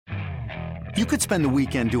You could spend the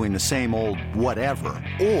weekend doing the same old whatever,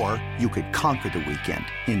 or you could conquer the weekend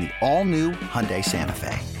in the all-new Hyundai Santa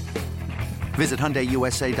Fe. Visit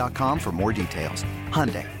HyundaiUSA.com for more details.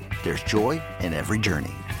 Hyundai, there's joy in every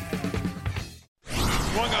journey.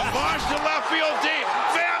 Swung a launch to left field deep.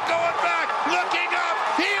 Pham going back, looking up.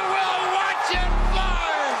 He will watch it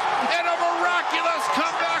fly. And a miraculous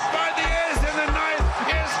comeback by the A's in the ninth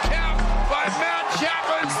is capped by Matt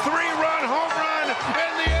Chapman's three-run home run.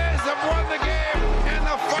 And the A's have won the game. And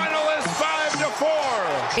the final is 5-4.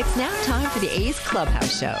 It's now time for the A's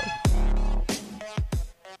Clubhouse Show.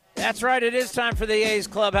 That's right. It is time for the A's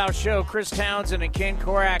Clubhouse Show. Chris Townsend and Ken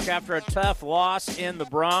Korach after a tough loss in the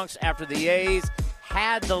Bronx after the A's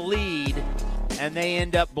had the lead and they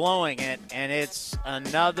end up blowing it. And it's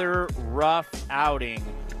another rough outing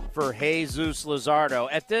for Jesus Luzardo.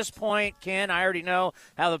 At this point, Ken, I already know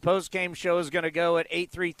how the postgame show is going to go at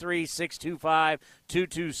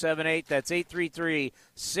 833-625-2278. That's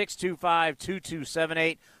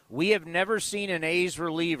 833-625-2278. We have never seen an A's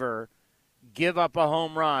reliever give up a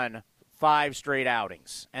home run 5 straight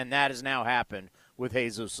outings, and that has now happened with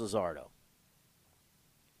Jesus Luzardo.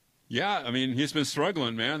 Yeah, I mean, he's been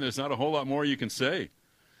struggling, man. There's not a whole lot more you can say.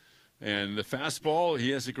 And the fastball, he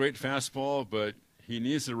has a great fastball, but he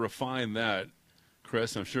needs to refine that.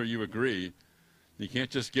 Chris, I'm sure you agree. You can't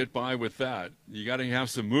just get by with that. You got to have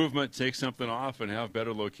some movement, take something off, and have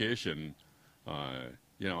better location.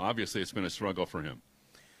 Obviously it's been a struggle for him.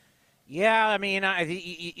 Yeah, I mean,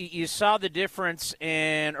 you saw the difference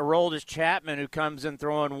in Aroldis Chapman, who comes in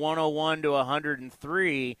throwing 101 to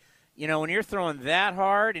 103. You know, when you're throwing that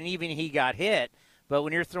hard, and even he got hit, but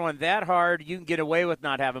when you're throwing that hard, you can get away with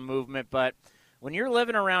not having movement. But when you're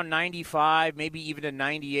living around 95, maybe even to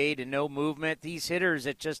 98 and no movement, these hitters,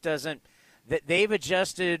 it just doesn't – they've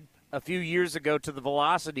adjusted a few years ago to the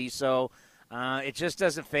velocity, so it just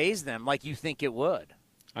doesn't faze them like you think it would.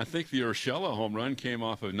 I think the Urshela home run came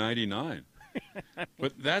off of 99.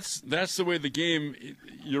 But that's the way the game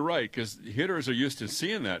 – you're right, because hitters are used to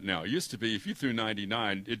seeing that now. It used to be if you threw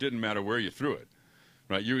 99, it didn't matter where you threw it,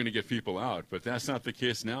 right? You're going to get people out. But that's not the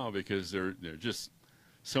case now because there are just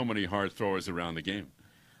so many hard throwers around the game.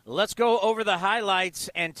 Let's go over the highlights.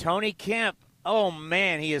 And Tony Kemp, oh,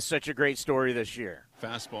 man, he is such a great story this year.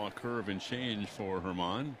 Fastball curve and change for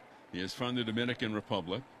Herman. He is from the Dominican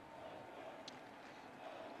Republic.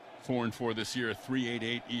 4-4 this year,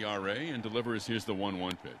 3.88 ERA, and delivers. Here's the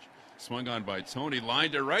 1-1 pitch. Swung on by Tony,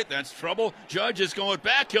 lined to right. That's trouble. Judge is going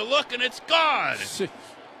back. You look, and it's gone.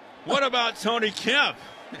 What about Tony Kemp?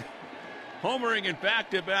 Homering in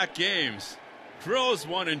back-to-back games. Drills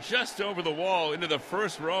one and just over the wall into the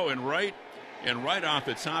first row and right off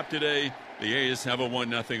the top today. The A's have a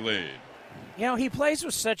 1-0 lead. You know, he plays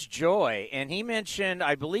with such joy, and he mentioned,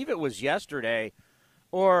 I believe it was yesterday,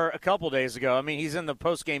 or a couple days ago. I mean, he's in the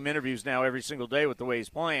post-game interviews now every single day with the way he's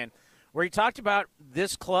playing, where he talked about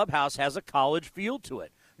this clubhouse has a college feel to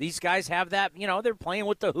it. These guys have that, you know, they're playing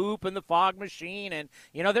with the hoop and the fog machine, and,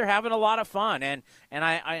 you know, they're having a lot of fun. And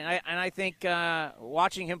I think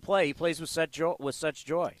watching him play, he plays with such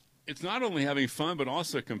joy. It's not only having fun, but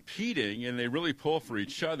also competing, and they really pull for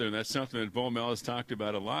each other. And that's something that Bo Mel has talked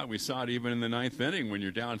about a lot. We saw it even in the ninth inning when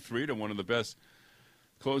you're down 3 to one of the best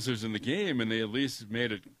closers in the game, and they at least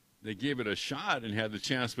they gave it a shot and had the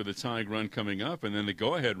chance for the tying run coming up, and then the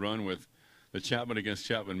go-ahead run with the Chapman against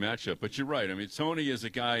Chapman matchup. But you're right. I mean, Tony is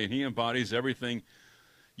a guy, and he embodies everything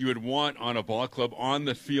you would want on a ball club on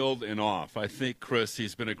the field and off. I think, Chris,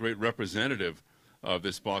 he's been a great representative of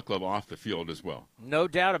this ball club off the field as well. No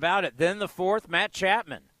doubt about it. Then the fourth, Matt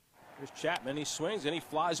Chapman. Here's Chapman. He swings, and he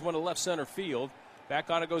flies one to left center field. Back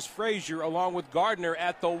on it goes Frazier along with Gardner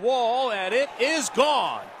at the wall, and it is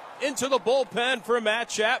gone into the bullpen for Matt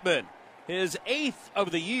Chapman. His 8th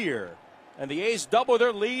of the year, and the A's double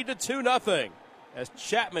their lead to 2-0 as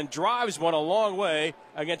Chapman drives one a long way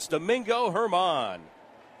against Domingo Herman.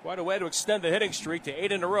 Quite a way to extend the hitting streak to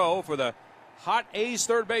 8 in a row for the hot A's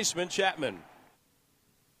third baseman, Chapman.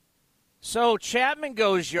 So Chapman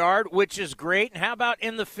goes yard, which is great. And how about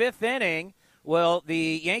in the 5th inning? Well,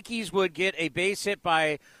 the Yankees would get a base hit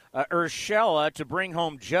by Urshela to bring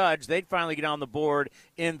home Judge. They'd finally get on the board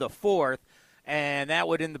in the 4th, and that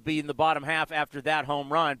would be in the bottom half after that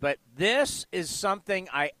home run. But this is something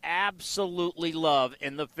I absolutely love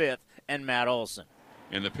in the 5th, and Matt Olson.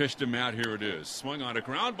 And the pitch to Matt, here it is. Swung on a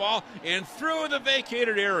ground ball and through the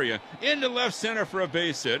vacated area into left center for a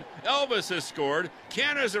base hit. Elvis has scored.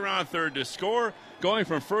 Canna's around third to score. Going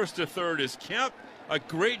from first to third is Kemp. A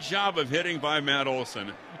great job of hitting by Matt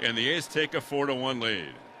Olson, and the A's take a 4-1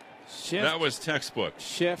 lead. That was textbook.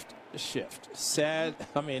 Shift. Sad.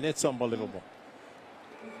 I mean, it's unbelievable.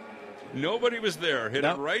 Nobody was there. Hit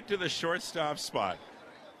it right to the shortstop spot.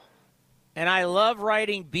 And I love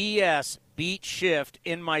writing BS, beat shift,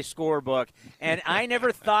 in my scorebook. And I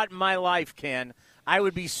never thought in my life, Ken, I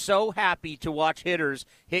would be so happy to watch hitters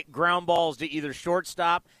hit ground balls to either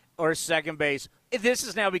shortstop or second base. This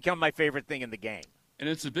has now become my favorite thing in the game. And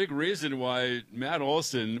it's a big reason why Matt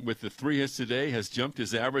Olson, with the 3 hits today, has jumped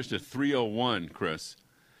his average to 301, Chris.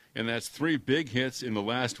 And that's 3 big hits in the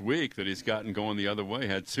last week that he's gotten going the other way.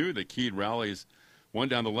 Had 2 that keyed rallies, one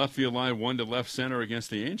down the left field line, one to left center against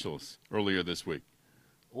the Angels earlier this week.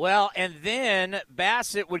 Well, and then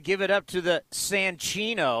Bassett would give it up to the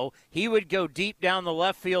Sanchino. He would go deep down the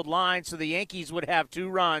left field line, so the Yankees would have 2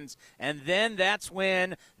 runs. And then that's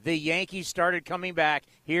when the Yankees started coming back.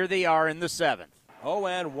 Here they are in the 7th.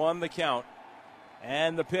 0-1 the count.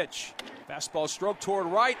 And the pitch. Fastball stroke toward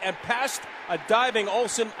right and past a diving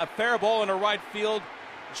Olson. A fair ball into right field.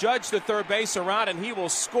 Judge the third base around, and he will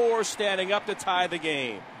score standing up to tie the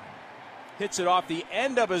game. Hits it off the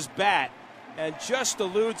end of his bat and just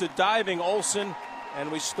eludes a diving Olson,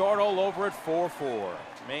 and we start all over at 4-4.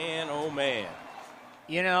 Man, oh man.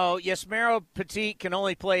 You know, Yasmero Petit can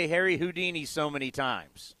only play Harry Houdini so many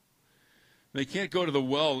times. They can't go to the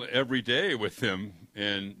well every day with him,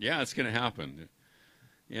 and, yeah, it's going to happen.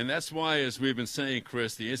 And that's why, as we've been saying,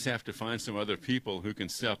 Chris, the A's have to find some other people who can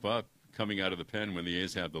step up coming out of the pen when the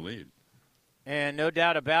A's have the lead. And no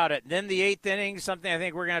doubt about it. Then the 8th inning, something I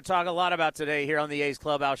think we're going to talk a lot about today here on the A's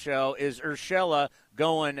Clubhouse Show, is Urshela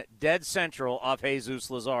going dead central off Jesus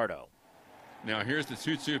Luzardo. Now here's the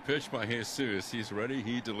 2-2 pitch by Jesus. He's ready.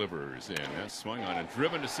 He delivers. And that's swung on and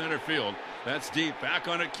driven to center field. That's deep. Back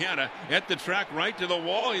on it, Canha. At the track, right to the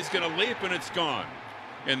wall. He's going to leap, and it's gone.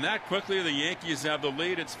 And that quickly, the Yankees have the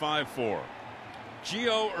lead. It's 5-4.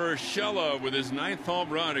 Gio Urshela with his 9th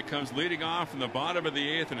home run. It comes leading off in the bottom of the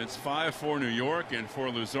 8th, and it's 5-4 New York. And for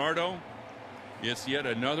Luzardo, it's yet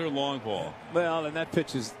another long ball. Well, and that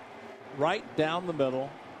pitch is right down the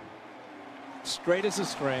middle, straight as a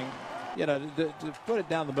string. You know, to put it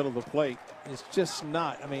down the middle of the plate is just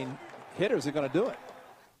not. I mean, hitters are going to do it.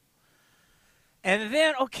 And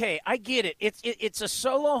then, okay, I get it. It's a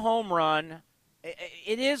solo home run.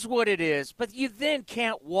 It is what it is, but you then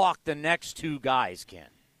can't walk the next 2 guys, Ken.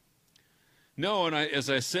 No, and as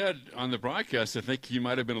I said on the broadcast, I think he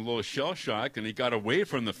might have been a little shell-shocked, and he got away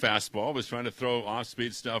from the fastball, was trying to throw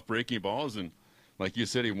off-speed stuff, breaking balls, and like you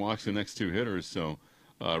said, he walks the next 2 hitters. So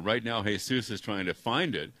right now, Jesus is trying to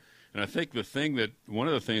find it. And I think one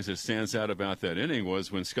of the things that stands out about that inning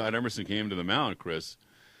was when Scott Emerson came to the mound, Chris,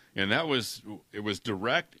 and it was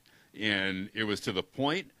direct, and it was to the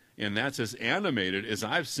point. And that's as animated as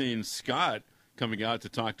I've seen Scott coming out to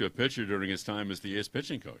talk to a pitcher during his time as the A's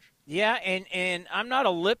pitching coach. Yeah, and I'm not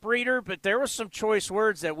a lip reader, but there were some choice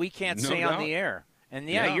words that we can't say on the air. And,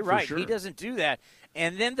 yeah you're right. Sure. He doesn't do that.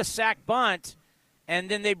 And then the sack bunt, and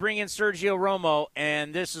then they bring in Sergio Romo,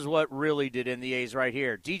 and this is what really did in the A's right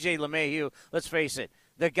here. DJ LeMahieu, let's face it,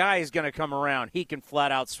 the guy is going to come around. He can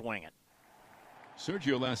flat out swing it.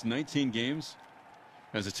 Sergio last 19 games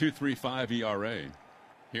has a 2.35 ERA.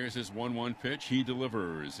 Here's his 1-1 pitch. He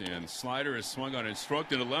delivers, and slider is swung on and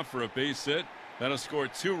stroked to the left for a base hit. That'll score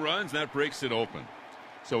 2 runs. That breaks it open.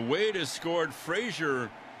 So Wade has scored. Frazier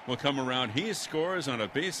will come around. He scores on a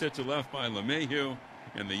base hit to left by LeMahieu,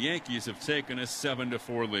 and the Yankees have taken a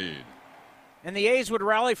 7-4 lead. And the A's would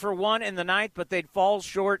rally for 1 in the 9th, but they'd fall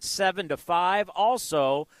short 7-5.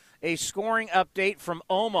 Also, a scoring update from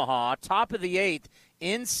Omaha, top of the 8th.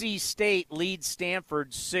 NC State leads Stanford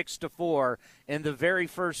 6-4 in the very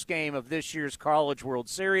first game of this year's College World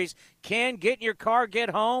Series. Ken, get in your car, get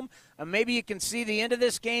home, and maybe you can see the end of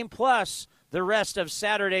this game plus the rest of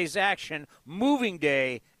Saturday's action, moving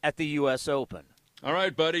day at the U.S. Open. All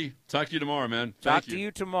right, buddy. Talk to you tomorrow, man. Talk to you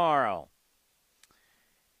tomorrow.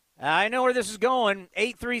 I know where this is going.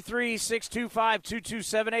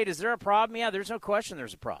 833-625-2278. Is there a problem? Yeah, there's no question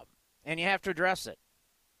there's a problem, and you have to address it.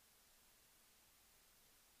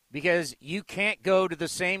 Because you can't go to the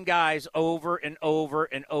same guys over and over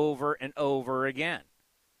and over and over again.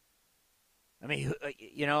 I mean,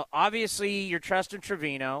 you know, obviously you're trusting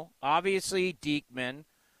Trevino, obviously Diekman,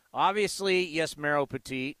 obviously Yasmero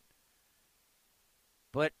Petit,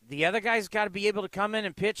 but the other guy's got to be able to come in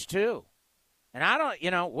and pitch too. And I don't,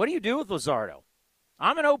 you know, what do you do with Luzardo?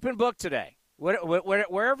 I'm an open book today.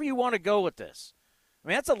 Wherever you want to go with this. I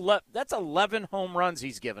mean, that's 11 home runs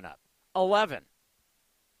he's given up. 11.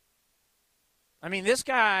 I mean, this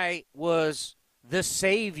guy was the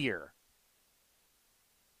savior.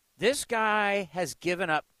 This guy has given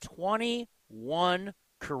up 21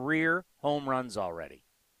 career home runs already.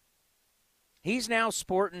 He's now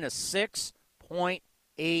sporting a 6.5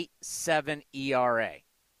 .87 ERA.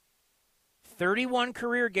 31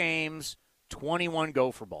 career games, 21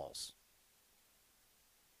 gopher balls.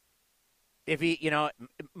 If he,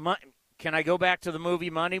 can I go back to the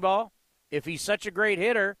movie Moneyball? If he's such a great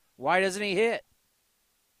hitter, why doesn't he hit?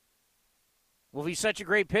 Well, if he's such a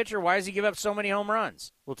great pitcher, why does he give up so many home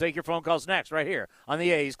runs? We'll take your phone calls next right here on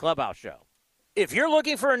the A's Clubhouse Show. If you're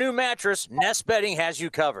looking for a new mattress, Nest Bedding has you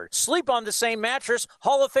covered. Sleep on the same mattress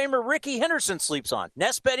Hall of Famer Ricky Henderson sleeps on.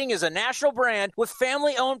 Nest Bedding is a national brand with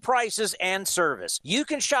family-owned prices and service. You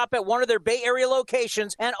can shop at one of their Bay Area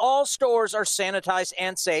locations, and all stores are sanitized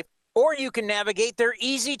and safe. Or you can navigate their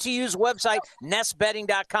easy-to-use website,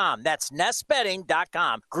 nestbedding.com. That's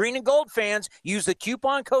nestbedding.com. Green and gold fans, use the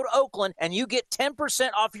coupon code Oakland, and you get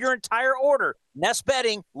 10% off your entire order. Nest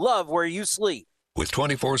Bedding, love where you sleep. With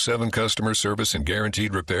 24/7 customer service and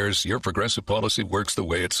guaranteed repairs, your Progressive policy works the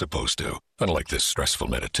way it's supposed to. Unlike this stressful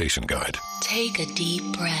meditation guide. Take a deep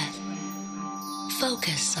breath.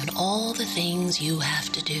 Focus on all the things you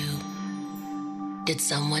have to do. Did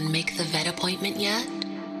someone make the vet appointment yet?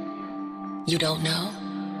 You don't know?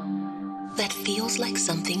 That feels like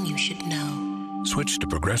something you should know. Switch to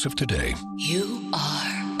Progressive today. You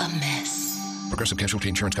are a mess. Progressive Casualty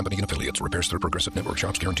Insurance Company and Affiliates. Repairs through Progressive Network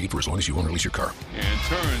shops guaranteed for as long as you own or lease your car. And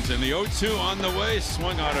turns, and the 0-2 on the way,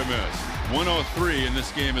 swung out a miss. 103, and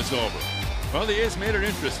this game is over. Well, the A's made it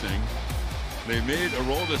interesting. They made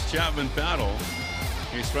Aroldis Chapman battle.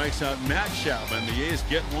 He strikes out Matt Chapman. The A's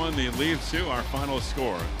get one, they leave two. Our final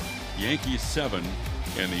score, Yankees 7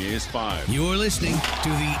 and the A's 5. You're listening to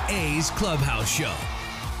the A's Clubhouse Show.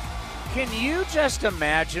 Can you just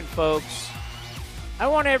imagine, folks? I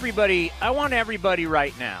want everybody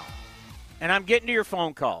right now, and I'm getting to your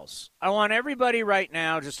phone calls. I want everybody right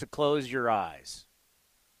now just to close your eyes.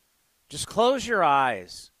 Just close your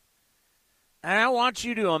eyes. And I want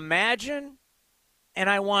you to imagine, and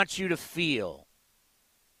I want you to feel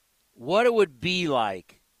what it would be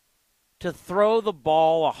like to throw the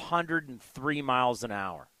ball 103 miles an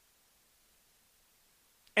hour.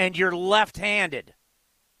 And you're left-handed.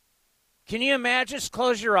 Can you imagine? Just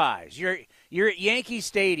close your eyes. You're at Yankee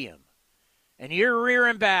Stadium, and you're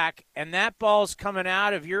rearing back, and that ball's coming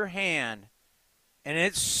out of your hand, and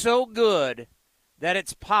it's so good that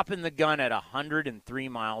it's popping the gun at 103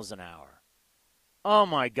 miles an hour. Oh,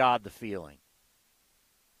 my God, the feeling.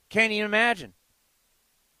 Can you imagine?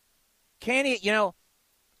 Can you,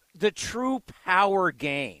 the true power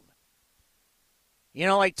game.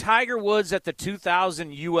 Like Tiger Woods at the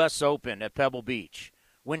 2000 U.S. Open at Pebble Beach.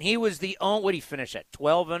 When he was the only, what did he finish at,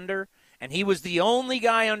 12 under? And he was the only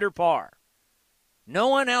guy under par. No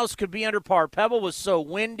one else could be under par. Pebble was so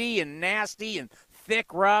windy and nasty and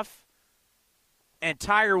thick rough. And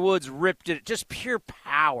Tiger Woods ripped it. Just pure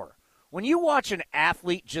power. When you watch an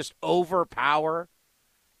athlete just overpower,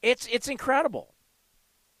 it's incredible.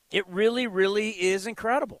 It really, really is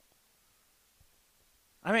incredible.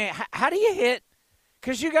 I mean, how do you hit?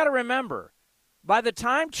 Because you got to remember, by the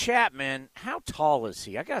time Chapman, how tall is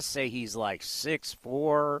he? I got to say he's like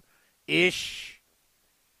 6'4"-ish.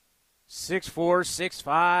 6'4",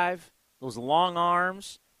 6'5", those long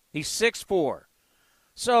arms. He's 6'4".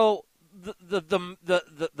 So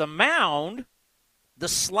the mound, the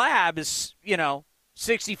slab is,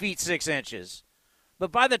 60 feet 6 inches.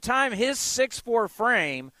 But by the time his 6'4"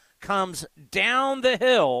 frame comes down the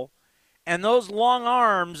hill and those long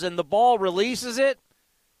arms and the ball releases it,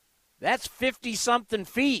 that's 50-something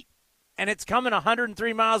feet, and it's coming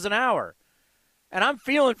 103 miles an hour. And I'm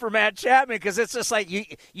feeling for Matt Chapman because it's just like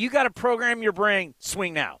you got to program your brain,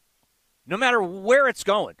 swing now. No matter where it's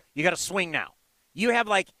going, you got to swing now. You have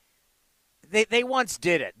they once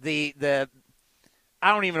did it. The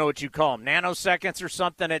I don't even know what you call them, nanoseconds or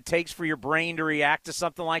something it takes for your brain to react to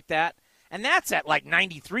something like that. And that's at like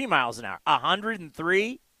 93 miles an hour.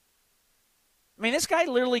 103? I mean, this guy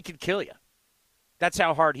literally could kill you. That's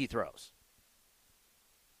how hard he throws.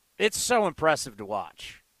 It's so impressive to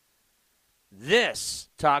watch. This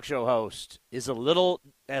talk show host is a little,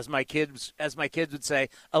 as my kids would say,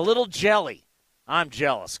 a little jelly. I'm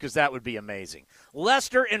jealous because that would be amazing.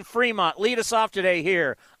 Lester and Fremont lead us off today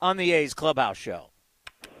here on the A's Clubhouse Show.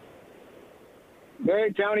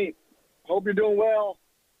 Hey, Tony. Hope you're doing well.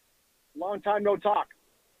 Long time no talk.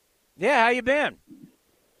 Yeah, how you been?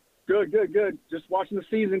 Good. Just watching the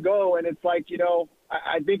season go, and it's like,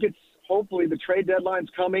 I think it's hopefully the trade deadline's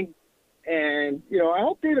coming. And, I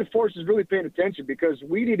hope David Forst is really paying attention because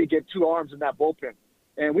we need to get two arms in that bullpen.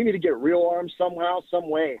 And we need to get real arms somehow, some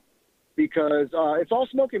way. Because it's all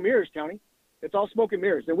smoke and mirrors, Tony. It's all smoke and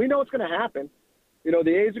mirrors. And we know it's going to happen. The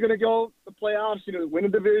A's are going to go to the playoffs, win a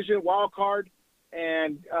division, wild card.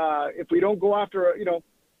 And if we don't go after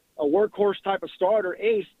a workhorse type of starter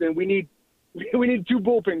ace, then we need 2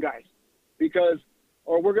 bullpen guys,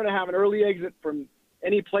 or we're going to have an early exit from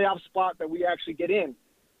any playoff spot that we actually get in.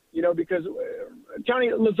 Because Johnny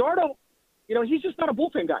Luzardo, he's just not a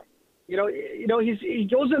bullpen guy. He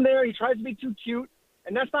goes in there, he tries to be too cute,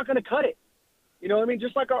 and that's not going to cut it.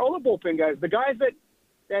 Just like our other bullpen guys, the guys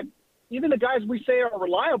that even the guys we say are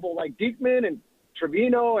reliable, like Diekman and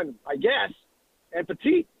Trevino and and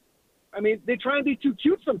Petit, they try and be too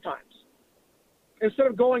cute sometimes instead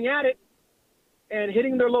of going at it and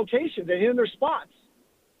hitting their locations and hitting their spots.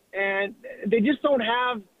 And they just don't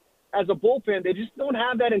have, as a bullpen, they just don't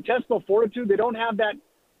have that intestinal fortitude. They don't have that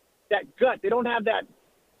gut. They don't have that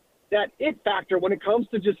it factor when it comes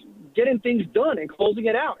to just getting things done and closing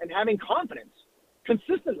it out and having confidence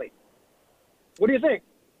consistently. What do you think?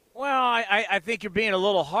 Well, I think you're being a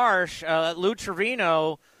little harsh. Lou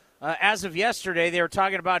Trevino, as of yesterday, they were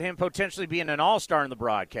talking about him potentially being an all-star in the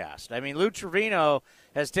broadcast. Lou Trevino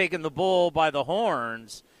has taken the bull by the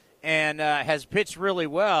horns and has pitched really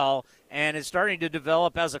well and is starting to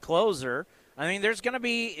develop as a closer. There's going to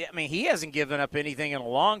be – he hasn't given up anything in a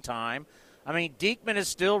long time. Diekman is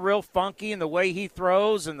still real funky in the way he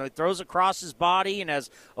throws and throws across his body and has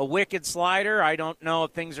a wicked slider. I don't know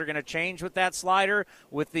if things are going to change with that slider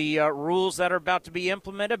with the rules that are about to be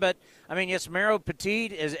implemented. But, Yasmero Petit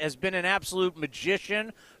has been an absolute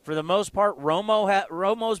magician for the most part.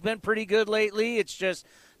 Romo's been pretty good lately. It's just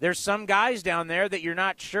there's some guys down there that you're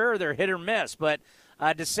not sure they're hit or miss. But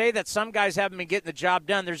to say that some guys haven't been getting the job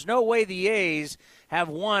done, there's no way the A's have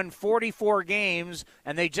won 44 games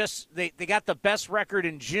and they got the best record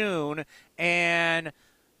in June, and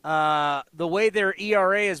the way their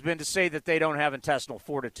ERA has been, to say that they don't have intestinal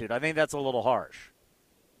fortitude. I think that's a little harsh.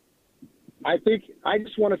 I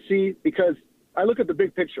just want to see, because I look at the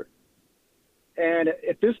big picture, and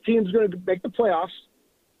if this team's going to make the playoffs,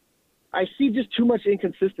 I see just too much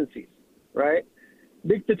inconsistencies, right?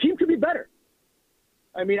 The team could be better.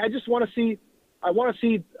 I just want to see. I want to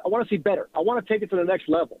see better. I want to take it to the next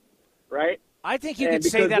level, right? I think you could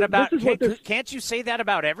say that about. Can't you say that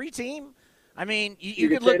about every team? You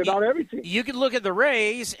could look about every team. You could look at the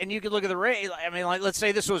Rays, and you could look at the Rays. Let's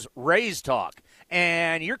say this was Rays talk,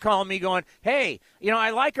 and you're calling me going, "Hey, I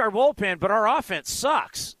like our bullpen, but our offense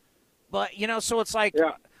sucks." But so it's like,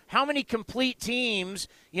 how many complete teams?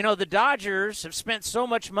 The Dodgers have spent so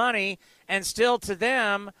much money, and still to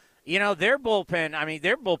them, their bullpen.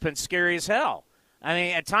 Their bullpen's scary as hell.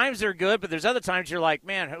 At times they're good, but there's other times you're like,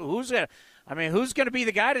 man, who's gonna be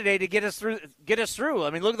the guy today to get us through?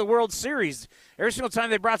 Look at the World Series. Every single time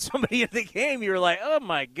they brought somebody into the game, you were like, oh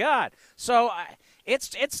my God. So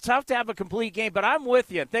it's tough to have a complete game. But I'm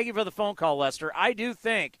with you. Thank you for the phone call, Lester. I do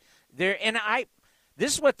think this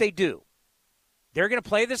is what they do. They're going to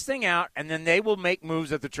play this thing out, and then they will make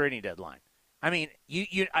moves at the trading deadline.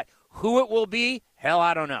 Who it will be, hell,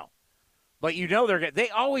 I don't know. But they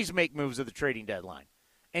always make moves at the trading deadline.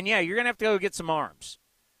 And, yeah, you're going to have to go get some arms.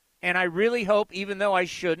 And I really hope, even though I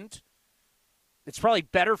shouldn't, it's probably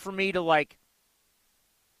better for me to,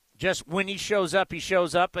 just when he shows up,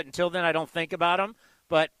 but until then I don't think about him.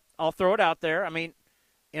 But I'll throw it out there.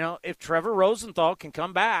 If Trevor Rosenthal can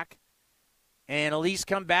come back and at least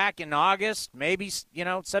come back in August, maybe,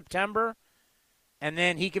 September, and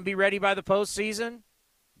then he can be ready by the postseason,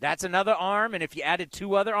 that's another arm. And if you added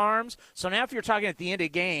 2 other arms, so now if you're talking at the end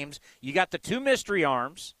of games, you got the 2 mystery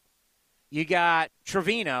arms, you got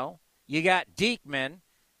Trevino, you got Diekman,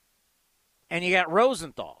 and you got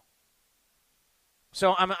Rosenthal.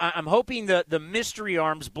 So I'm hoping the mystery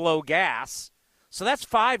arms blow gas. So that's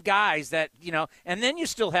 5 guys that, and then you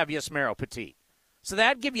still have Yasmero Petit. So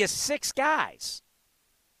that'd give you 6 guys.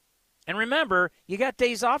 And remember, you got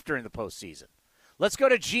days off during the postseason. Let's go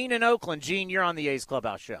to Gene in Oakland. Gene, you're on the A's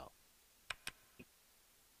Clubhouse Show.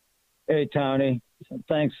 Hey, Tony.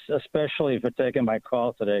 Thanks especially for taking my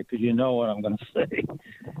call today, because you know what I'm going to say.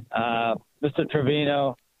 Mr.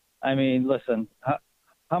 Trevino, listen,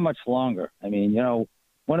 how much longer?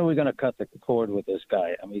 When are we going to cut the cord with this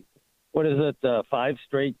guy? What is it, 5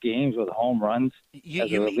 straight games with home runs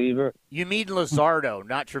as a reliever? You mean Luzardo,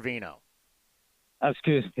 not Trevino.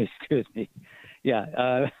 Excuse me.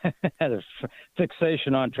 Yeah, had a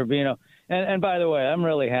fixation on Trevino. And by the way, I'm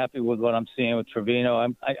really happy with what I'm seeing with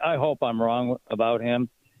Trevino. I hope I'm wrong about him.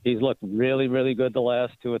 He's looked really, really good the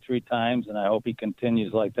last 2 or 3 times, and I hope he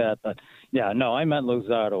continues like that. But, yeah, no, I meant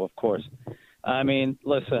Luzardo, of course.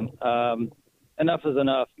 Listen, enough is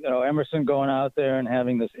enough. Emerson going out there and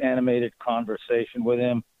having this animated conversation with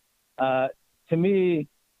him, to me,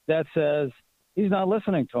 that says he's not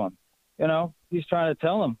listening to him. He's trying to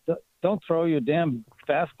tell him, don't throw your damn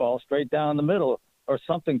fastball straight down the middle or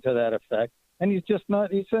something to that effect. And he's just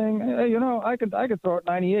not. He's saying, hey, I could throw it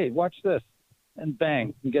 98. Watch this, and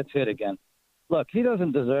bang, he gets hit again. Look, he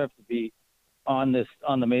doesn't deserve to be on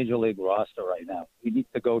the major league roster right now. He needs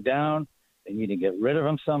to go down. They need to get rid of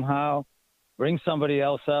him somehow. Bring somebody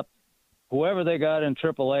else up. Whoever they got in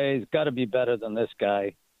AAA has got to be better than this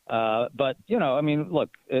guy. But look,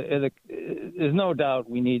 there's no doubt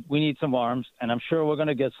we need some arms, and I'm sure we're going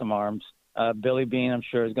to get some arms. Billy Beane, I'm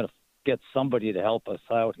sure, is going to get somebody to help us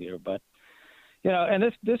out here. But and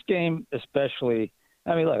this game especially.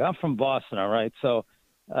 I mean, look, I'm from Boston, all right. So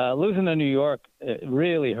losing to New York, it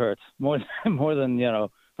really hurts more than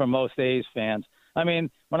for most A's fans. I mean,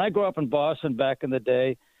 when I grew up in Boston back in the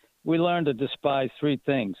day, we learned to despise three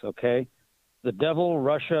things. Okay. The devil,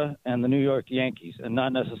 Russia, and the New York Yankees, and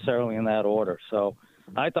not necessarily in that order. So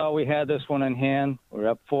I thought we had this one in hand. We're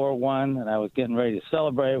up 4-1, and I was getting ready to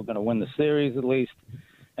celebrate. We're going to win the series at least,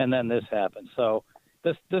 and then this happened. So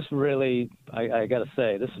this really, I got to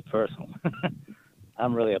say, this is personal.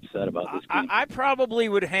 I'm really upset about this game. I probably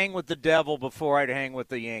would hang with the devil before I'd hang with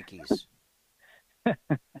the Yankees.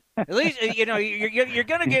 At least, you're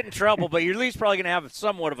going to get in trouble, but you're at least probably going to have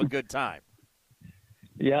somewhat of a good time.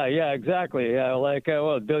 Yeah, exactly. Yeah, like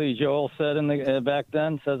what Billy Joel said back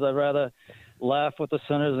then, says I'd rather laugh with the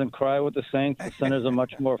sinners than cry with the saints. The sinners are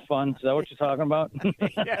much more fun. Is that what you're talking about?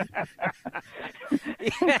 Yeah.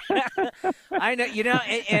 I know,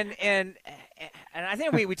 and I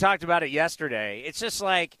think we talked about it yesterday. It's just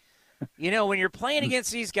like, when you're playing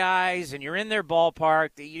against these guys and you're in their ballpark,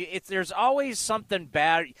 there's always something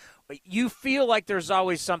bad. You feel like there's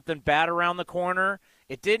always something bad around the corner.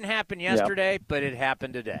 It didn't happen yesterday, but it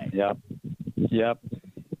happened today. Yep.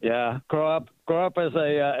 Yeah. Grow up as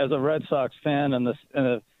a Red Sox fan in the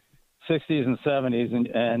 60s and 70s,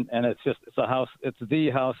 and it's the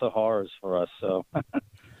house of horrors for us. So,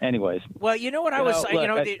 anyways. Well, you know what I was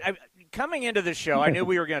saying. Coming into the show, I knew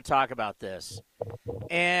we were going to talk about this,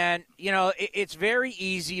 and it's very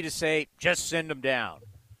easy to say just send them down,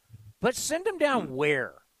 but send them down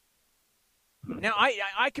where? Now,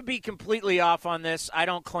 I could be completely off on this. I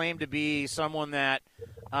don't claim to be someone that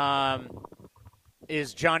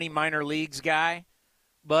is Johnny Minor Leagues guy.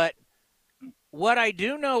 But what I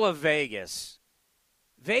do know of Vegas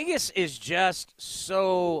is just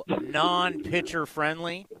so non-pitcher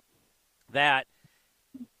friendly that,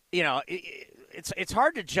 it's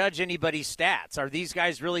hard to judge anybody's stats. Are these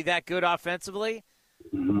guys really that good offensively?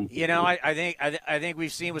 I think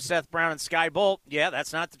we've seen with Seth Brown and Sky Bolt, yeah,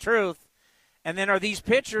 that's not the truth. And then are these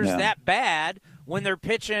pitchers that bad when they're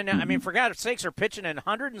pitching? I mean, for God's sakes, they're pitching in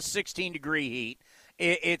 116-degree heat.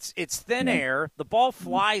 It's thin air. The ball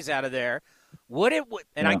flies out of there.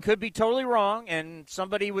 I could be totally wrong, and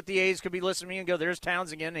somebody with the A's could be listening to me and go, there's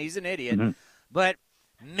Towns again. He's an idiot. Mm-hmm. But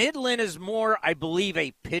Midland is more, I believe,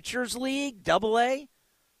 a pitcher's league, Double-A.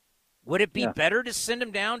 Would it be better to send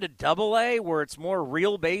him down to Double-A where it's more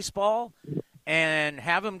real baseball? And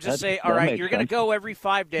have him just say, all right, you're going to go every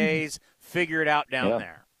 5 days, figure it out down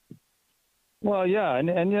there. Well, yeah,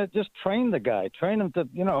 and just train the guy. Train him to,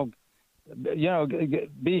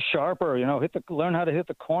 be sharper, learn how to hit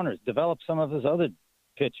the corners, develop some of his other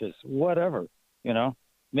pitches, whatever,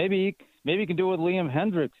 Maybe he can do what Liam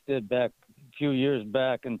Hendricks did back a few years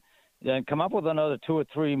back and come up with another 2 or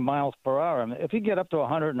 3 miles per hour. I mean, if he get up to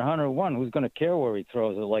 100 and 101, who's going to care where he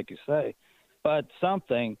throws it, like you say? But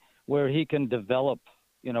something where he can develop,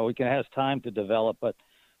 he has time to develop, but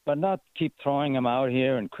not keep throwing him out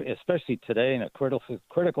here, and especially today in a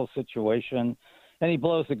critical situation, and he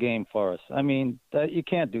blows the game for us. I mean, you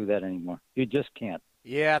can't do that anymore. You just can't.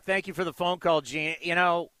 Yeah, thank you for the phone call, Gene.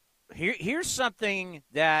 Here's something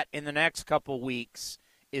that in the next couple weeks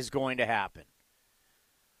is going to happen,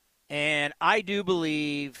 and I do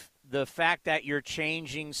believe the fact that you're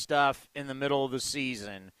changing stuff in the middle of the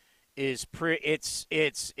season is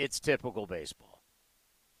it's typical baseball,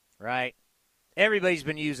 right? Everybody's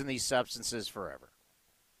been using these substances forever.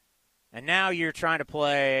 And now you're trying to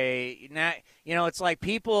play. Now, it's like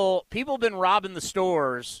people have been robbing the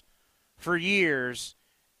stores for years,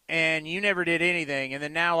 and you never did anything. And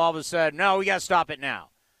then now all of a sudden, no, we got to stop it now.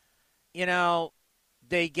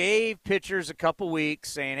 They gave pitchers a couple weeks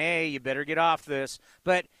saying, hey, you better get off this.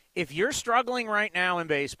 But if you're struggling right now in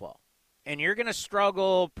baseball, and you're going to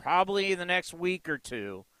struggle probably in the next week or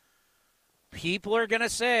two, people are going to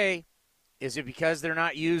say, is it because they're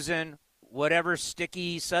not using whatever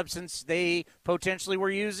sticky substance they potentially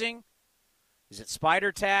were using? Is it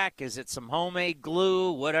spider tack? Is it some homemade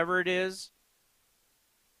glue? Whatever it is.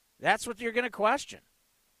 That's what you're going to question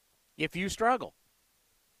if you struggle.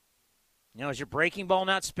 You know, is your breaking ball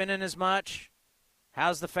not spinning as much?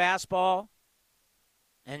 How's the fastball?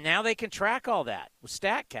 And now they can track all that with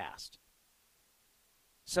StatCast.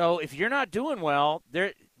 So if you're not doing well,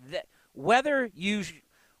 whether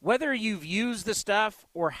you've used the stuff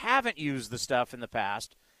or haven't used the stuff in the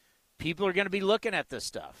past, people are going to be looking at this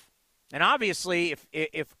stuff. And obviously,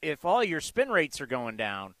 if all your spin rates are going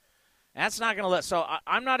down, that's not going to let. So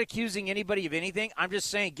I'm not accusing anybody of anything. I'm just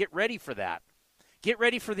saying get ready for that. Get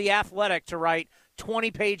ready for The Athletic to write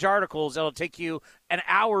 20-page articles that'll take you an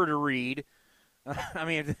hour to read. I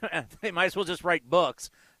mean, they might as well just write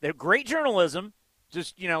books. They're great journalism.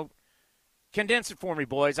 Just, condense it for me,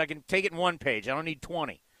 boys. I can take it in one page. I don't need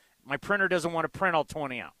 20. My printer doesn't want to print all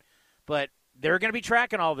 20 out. But they're going to be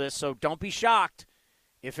tracking all this, so don't be shocked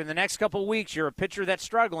if in the next couple of weeks you're a pitcher that's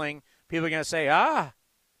struggling. People are going to say,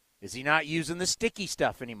 is he not using the sticky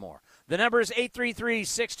stuff anymore? The number is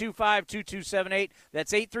 833-625-2278.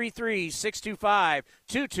 That's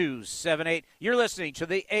 833-625-2278. You're listening to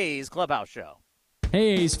the A's Clubhouse Show.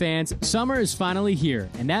 Hey A's fans, summer is finally here,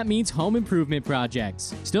 and that means home improvement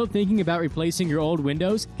projects. Still thinking about replacing your old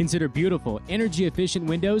windows? Consider beautiful, energy-efficient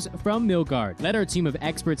windows from Milgard. Let our team of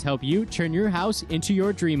experts help you turn your house into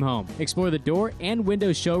your dream home. Explore the door and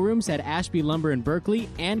window showrooms at Ashby Lumber in Berkeley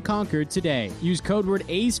and Concord today. Use code word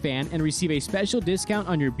A'sFan and receive a special discount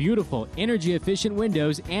on your beautiful, energy-efficient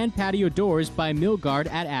windows and patio doors by Milgard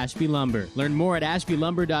at Ashby Lumber. Learn more at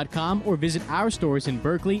ashbylumber.com or visit our stores in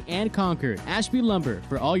Berkeley and Concord. Ashby Lumber,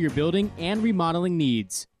 for all your building and remodeling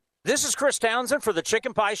needs. This is Chris Townsend for the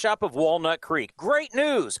Chicken Pie Shop of Walnut Creek. Great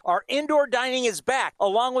news! Our indoor dining is back,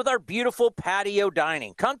 along with our beautiful patio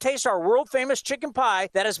dining. Come taste our world-famous chicken pie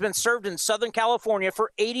that has been served in Southern California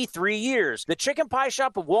for 83 years. The Chicken Pie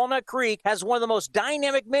Shop of Walnut Creek has one of the most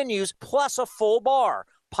dynamic menus, plus a full bar.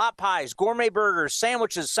 Pot pies, gourmet burgers,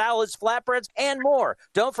 sandwiches, salads, flatbreads, and more.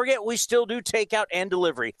 Don't forget, we still do takeout and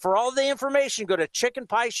delivery. For all the information, go to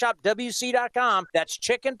chickenpieshopwc.com. That's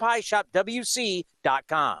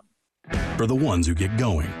chickenpieshopwc.com. For the ones who get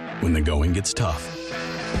going when the going gets tough,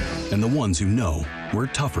 and the ones who know we're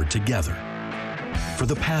tougher together. For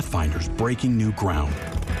the Pathfinders breaking new ground,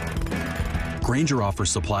 Grainger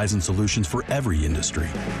offers supplies and solutions for every industry,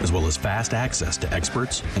 as well as fast access to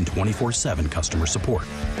experts and 24/7 customer support.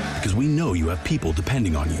 Because we know you have people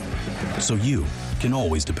depending on you, so you can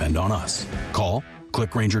always depend on us. Call,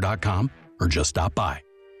 click Grainger.com, or just stop by.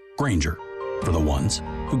 Grainger, for the ones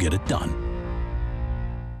who get it done.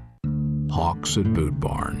 Hawks at Boot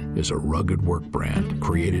Barn is a rugged work brand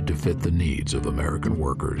created to fit the needs of American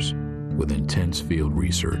workers. With intense field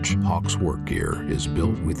research, Hawks work gear is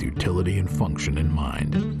built with utility and function in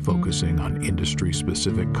mind, focusing on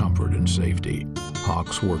industry-specific comfort and safety.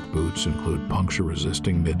 Hawks work boots include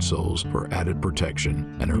puncture-resisting midsoles for added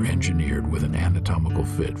protection and are engineered with an anatomical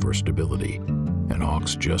fit for stability. And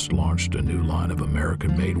Hawks just launched a new line of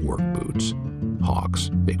American-made work boots.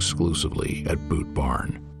 Hawks, exclusively at Boot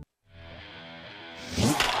Barn.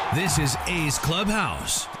 This is A's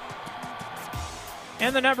Clubhouse.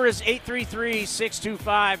 And the number is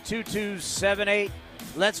 833-625-2278.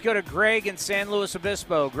 Let's go to Greg in San Luis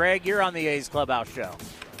Obispo. Greg, you're on the A's Clubhouse Show.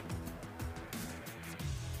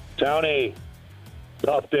 Townie,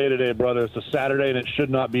 tough day today, brother. It's a Saturday, and it should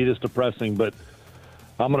not be this depressing, but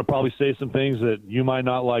I'm going to probably say some things that you might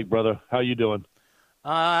not like, brother. How you doing?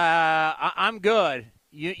 I'm good.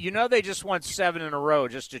 You know they just won 7 in a row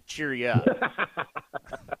just to cheer you up.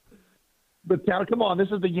 But, Townie, come on. This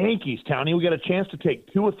is the Yankees, Townie. We got a chance to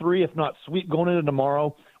take 2 or 3, if not sweep, going into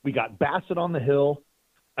tomorrow. We got Bassett on the hill.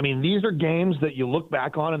 I mean, these are games that you look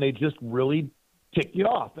back on, and they just really tick you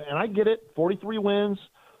off. And I get it, 43 wins.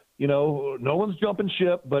 You know, no one's jumping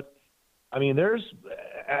ship. But, I mean, there's,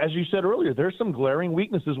 as you said earlier, there's some glaring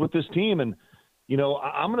weaknesses with this team. And, you know,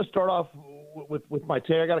 I'm going to start off with my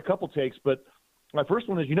take. I got a couple takes. But my first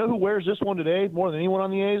one is, you know who wears this one today more than anyone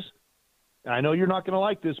on the A's? And I know you're not going to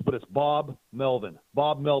like this, but it's Bob Melvin.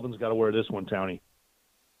 Bob Melvin's got to wear this one, Townie.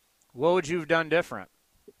 What would you have done different?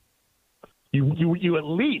 You at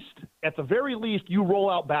least, at the very least, you roll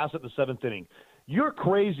out Bassett in the 7th inning. You're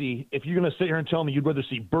crazy if you're going to sit here and tell me you'd rather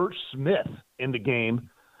see Bert Smith in the game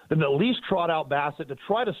than to at least trot out Bassett to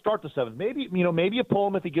try to start the 7th. Maybe you pull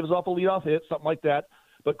him if he gives off a leadoff hit, something like that.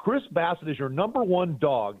 But Chris Bassett is your number one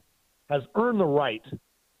dog, has earned the right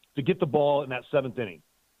to get the ball in that 7th inning.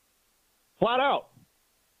 Flat out.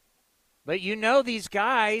 But you know these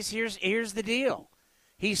guys, here's the deal.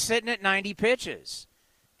 He's sitting at 90 pitches.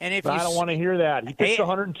 And if I don't want to hear that. He pitched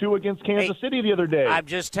 102 against Kansas City the other day. I'm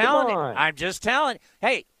just telling.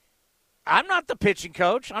 Hey, I'm not the pitching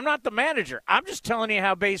coach. I'm not the manager. I'm just telling you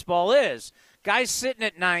how baseball is. Guys sitting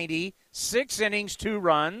at 90, 6 innings, 2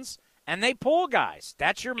 runs, and they pull guys.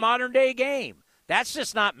 That's your modern-day game. That's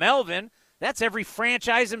just not Melvin. That's every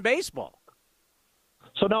franchise in baseball.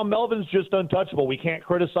 So now Melvin's just untouchable. We can't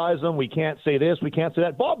criticize him. We can't say this. We can't say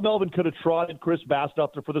that. Bob Melvin could have trotted Chris Bassett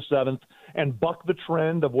up there for the 7th and buck the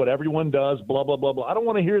trend of what everyone does, blah, blah, blah, blah. I don't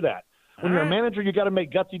want to hear that. When you're a manager, you got to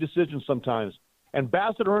make gutsy decisions sometimes. And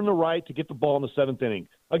Bassett earned the right to get the ball in the 7th inning.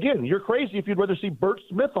 Again, you're crazy if you'd rather see Bert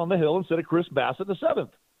Smith on the hill instead of Chris Bassett in the 7th.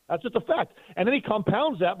 That's just a fact. And then he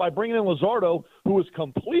compounds that by bringing in Luzardo, who is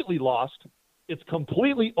completely lost. It's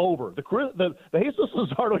completely over. The Jesus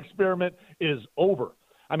Luzardo experiment is over.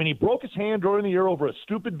 I mean, he broke his hand during the year over a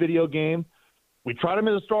stupid video game. We tried him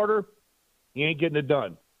as a starter. He ain't getting it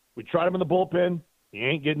done. We tried him in the bullpen. He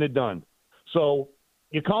ain't getting it done. So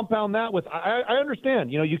you compound that with I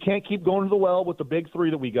understand. You can't keep going to the well with the big three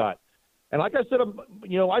that we got. And like I said,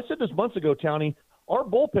 I said this months ago, Townie, our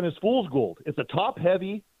bullpen is fool's gold. It's a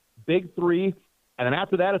top-heavy, big three, and then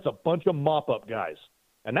after that it's a bunch of mop-up guys.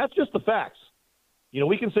 And that's just the facts.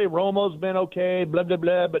 We can say Romo's been okay, blah, blah,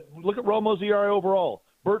 blah, but look at Romo's ERA overall.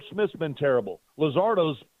 Bert Smith's been terrible.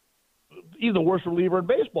 Luzardo's he's the worst reliever in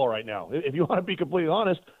baseball right now, if you want to be completely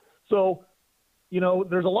honest. So,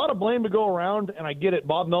 there's a lot of blame to go around, and I get it.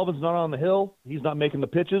 Bob Melvin's not on the hill. He's not making the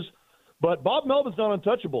pitches. But Bob Melvin's not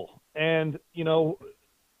untouchable. And,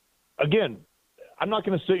 again, I'm not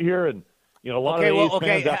going to sit here and, a lot of A's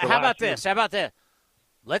fans after How about this? How about that?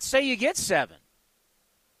 Let's say you get 7.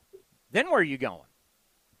 Then where are you going?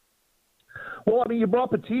 Well, I mean, you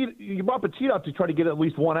brought Petit out to try to get at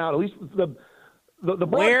least one out. At least the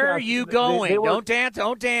where are you going? Don't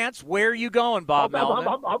dance. Where are you going, Bob Melvin?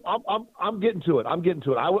 I'm getting to it.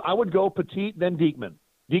 I would go Petit, then Diekman.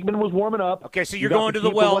 Diekman was warming up. Okay, so you're going to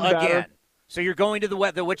the well again. So you're going to the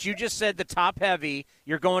well. What you just said, the top heavy.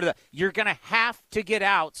 You're going to You're going to have to get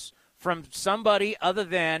outs from somebody other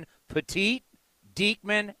than Petit,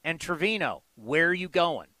 Diekman, and Trevino. Where are you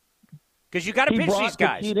going? Because you got to pitch these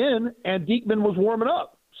guys. He brought Petit in, and Diekman was warming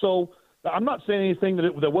up. So I'm not saying anything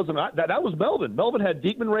that wasn't that was Melvin. Melvin had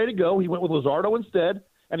Diekman ready to go. He went with Luzardo instead,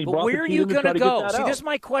 and he brought where Petit are you going to go? See, this is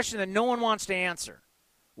my question that no one wants to answer.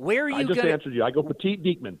 Where are you going? I just answered you. I go Petit,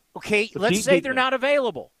 Diekman. Okay, let's say they're not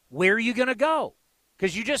available. Where are you going to go?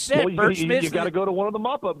 Because you just said Bert Smith. You got to go to one of the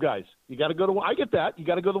mop-up guys. You got to go to. I get that. You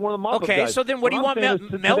got to go to one of the mop-up guys. Okay, so then what do you want?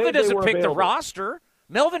 Melvin doesn't pick the roster.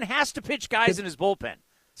 Melvin has to pitch guys in his bullpen.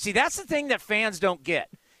 See, that's the thing that fans don't get.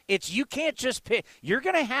 It's you can't just pitch. You're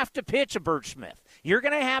going to have to pitch a Bert Smith. You're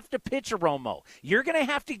going to have to pitch a Romo. You're going to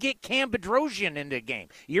have to get Cam Bedrosian into a game.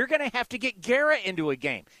 You're going to have to get Guerra into a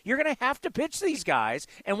game. You're going to have to pitch these guys.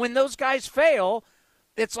 And when those guys fail,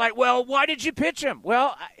 it's like, well, why did you pitch them?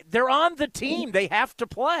 Well, they're on the team. They have to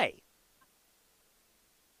play.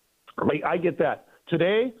 I get that.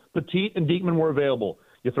 Today, Petit and Diekman were available.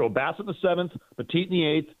 You throw Bassett in the 7th, Petit in the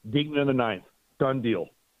 8th, Diekman in the 9th. Done deal.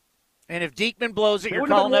 And if Diekman blows it, you're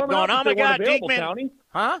calling up going, oh, my God, Diekman. Townie.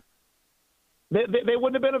 Huh? They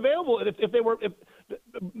wouldn't have been available if they were. If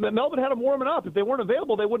Melvin had them warming up. If they weren't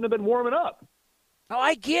available, they wouldn't have been warming up. Oh,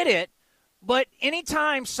 I get it. But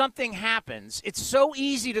anytime something happens, it's so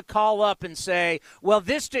easy to call up and say, well,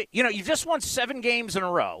 you just won 7 games in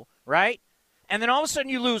a row, right? And then all of a sudden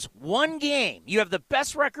you lose one game. You have the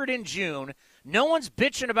best record in June. No one's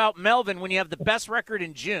bitching about Melvin when you have the best record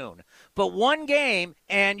in June. But one game,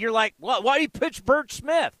 and you're like, well, why do you pitch Bert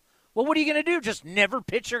Smith? Well, what are you going to do? Just never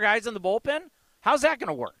pitch your guys in the bullpen? How's that going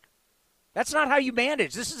to work? That's not how you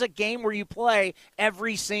manage. This is a game where you play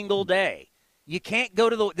every single day. You can't go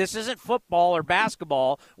to this isn't football or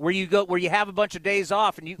basketball where you have a bunch of days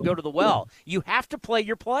off and you can go to the well. You have to play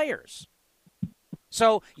your players.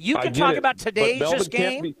 So you can talk about today's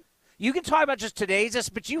game. You can talk about just today's,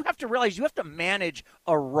 but you have to realize you have to manage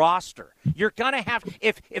a roster. You're going to have –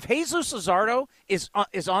 if Jesus Luzardo is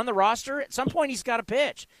on the roster, at some point he's got to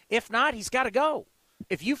pitch. If not, he's got to go.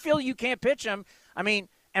 If you feel you can't pitch him, I mean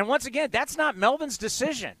 – and once again, that's not Melvin's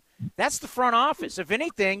decision. That's the front office. If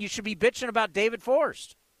anything, you should be bitching about David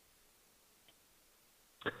Forst.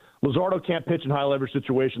 Luzardo can't pitch in high-leverage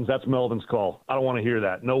situations. That's Melvin's call. I don't want to hear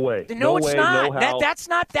that. No way. No, it's way, not. No how. That's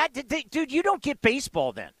not that. Dude, you don't get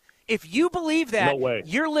baseball then. If you believe that,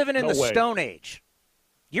 you're living in the Stone Age.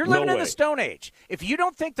 You're living in the Stone Age. If you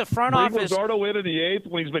don't think the front office – Luzardo in the 8th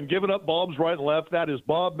when he's been giving up bulbs right and left, that is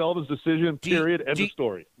Bob Melvin's decision, period, end of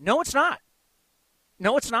story. No, it's not.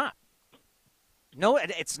 No, it's not. No,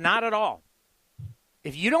 it's not at all.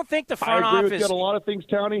 If you don't think the front office – I agree with you on a lot of things,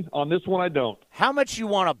 Townie. On this one, I don't. How much you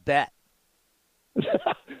want to bet?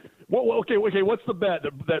 Well, okay. What's the bet?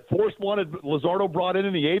 That Forst wanted Luzardo brought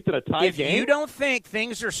in the 8th in a tie game? If you don't think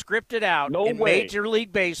things are scripted out in Major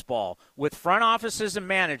League Baseball with front offices and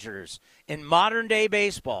managers in modern-day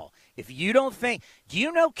baseball, If you don't think – do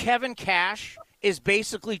you know Kevin Cash is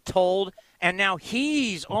basically told – and now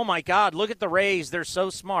he's – oh, my God, look at the Rays. They're so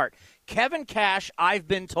smart. Kevin Cash, I've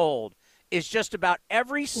been told, is just about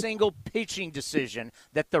every single pitching decision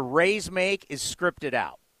that the Rays make is scripted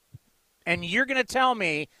out. And you're going to tell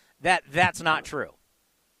me that that's not true.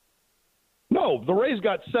 No, the Rays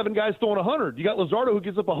got 7 guys throwing 100. You got Luzardo who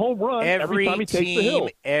gives up a home run every time he takes the hill.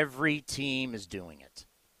 Every team is doing it.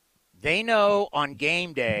 They know on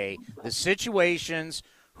game day the situations,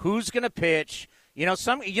 who's going to pitch.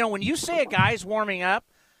 When you say a guy's warming up,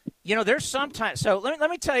 there's sometimes. So let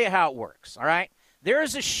me tell you how it works. All right, there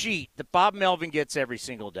is a sheet that Bob Melvin gets every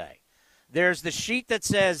single day. There's the sheet that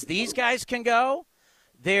says these guys can go.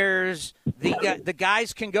 There's the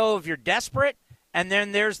guys can go if you're desperate. And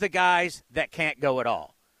then there's the guys that can't go at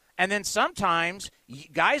all. And then sometimes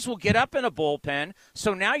guys will get up in a bullpen,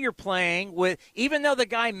 so now you're playing with – even though the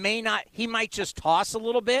guy he might just toss a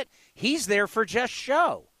little bit, he's there for just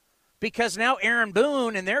show. Because now Aaron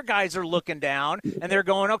Boone and their guys are looking down, and they're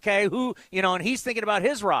going, okay, who – and he's thinking about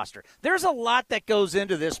his roster. There's a lot that goes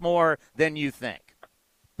into this more than you think.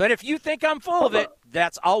 But if you think I'm full of it,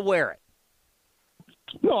 I'll wear it.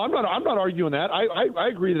 No, I'm not arguing that. I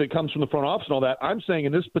agree that it comes from the front office and all that. I'm saying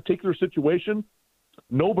in this particular situation,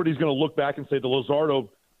 nobody's going to look back and say to Luzardo,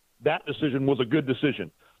 that decision was a good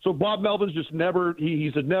decision. So Bob Melvin's just never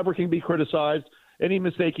can be criticized. Any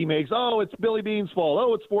mistake he makes, it's Billy Bean's fault.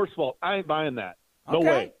 Oh, it's Force's fault. I ain't buying that. No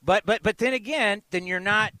way. But then again, then you're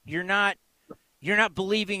not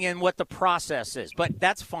believing in what the process is. But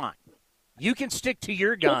that's fine. You can stick to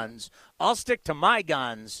your guns. I'll stick to my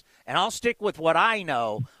guns, and I'll stick with what I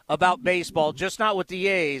know about baseball, just not with the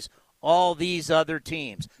A's, all these other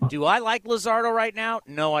teams. Do I like Luzardo right now?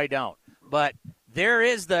 No, I don't. But there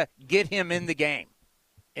is the get him in the game.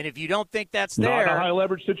 And if you don't think that's there. Not a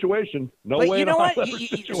high-leverage situation. No but way you know in a what? high-leverage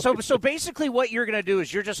situation. So basically what you're going to do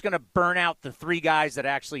is you're just going to burn out the 3 guys that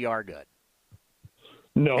actually are good.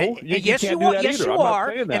 No, yes, you are. Yes, you are.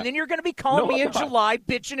 And then you're going to be calling me in July,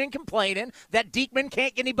 bitching and complaining that Diekman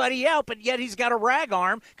can't get anybody out, but yet he's got a rag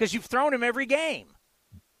arm because you've thrown him every game.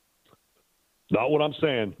 Not what I'm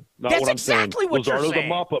saying. That's exactly what you're saying. Luzardo's a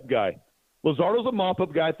mop-up guy. Luzardo's a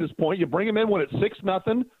mop-up guy at this point. You bring him in when it's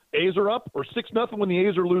 6-0, A's are up, or 6-0 when the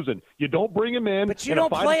A's are losing. You don't bring him in. But you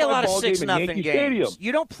don't play a lot of 6-0 games. Stadium.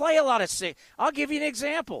 You don't play a lot of 6. I'll give you an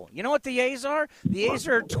example. You know what the A's are? The A's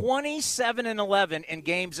are 27-11 in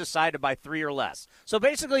games decided by 3 or less. So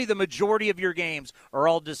basically the majority of your games are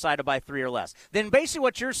all decided by 3 or less. Then basically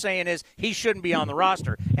what you're saying is he shouldn't be on the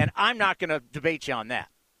roster, and I'm not going to debate you on that.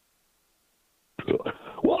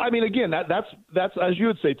 Well, I mean, again, that's as you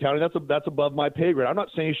would say, Townie, that's above my pay grade. I'm not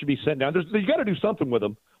saying he should be sent down. You got to do something with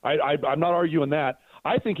him. I'm not arguing that.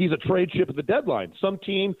 I think he's a trade chip at the deadline. Some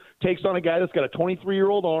team takes on a guy that's got a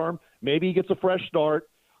 23-year-old arm. Maybe he gets a fresh start.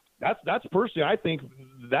 That's personally, I think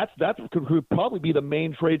that could probably be the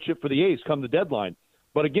main trade chip for the A's come the deadline.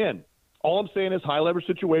 But again, all I'm saying is high leverage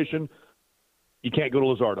situation. You can't go to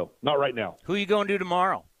Luzardo. Not right now. Who are you going to do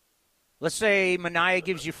tomorrow? Let's say Manaea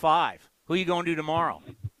gives you 5. Who are you going to do tomorrow?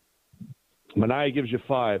 Manaea gives you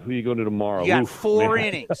 5. Who are you going to do tomorrow? You got 4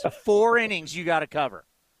 innings. 4 innings you got to cover.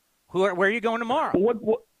 Where are you going tomorrow?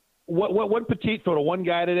 What Petit throw to one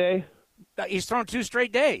guy today? He's thrown 2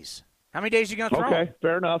 straight days. How many days are you going to throw? Okay,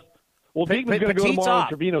 fair enough. Well, Diekman's going to go tomorrow and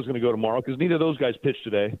Trevino's going to go tomorrow because neither of those guys pitched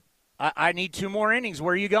today. I need 2 more innings.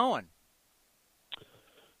 Where are you going?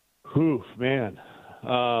 Oof, man.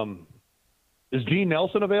 Is Gene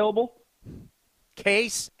Nelson available?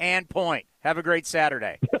 Case and point. Have a great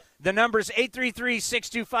Saturday. The number's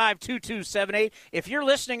 833-625-2278. If you're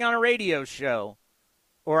listening on a radio show,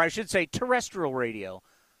 or I should say terrestrial radio,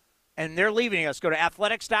 and they're leaving us, go to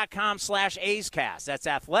athletics.com/A'sCast. That's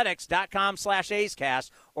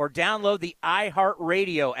athletics.com/A'sCast, or download the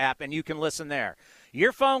iHeartRadio app, and you can listen there.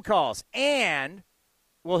 Your phone calls, and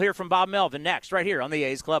we'll hear from Bob Melvin next, right here on the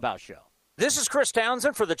A's Clubhouse Show. This is Chris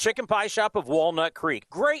Townsend for the Chicken Pie Shop of Walnut Creek.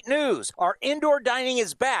 Great news! Our indoor dining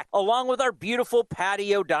is back, along with our beautiful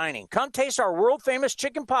patio dining. Come taste our world-famous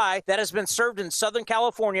chicken pie that has been served in Southern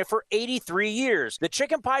California for 83 years. The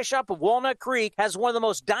Chicken Pie Shop of Walnut Creek has one of the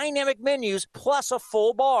most dynamic menus, plus a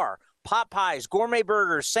full bar. Pot pies, gourmet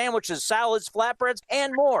burgers, sandwiches, salads, flatbreads,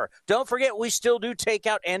 and more. Don't forget, we still do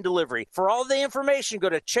takeout and delivery. For all the information, go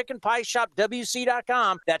to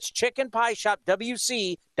chickenpieshopwc.com. That's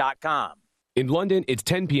chickenpieshopwc.com. In London, it's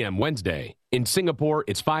 10 p.m. Wednesday. In Singapore,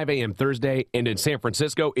 it's 5 a.m. Thursday. And in San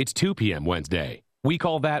Francisco, it's 2 p.m. Wednesday. We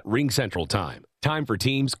call that Ring Central Time. Time for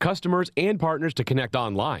teams, customers, and partners to connect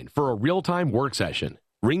online for a real-time work session.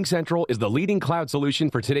 RingCentral is the leading cloud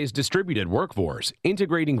solution for today's distributed workforce,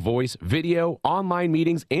 integrating voice, video, online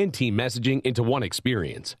meetings, and team messaging into one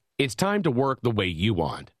experience. It's time to work the way you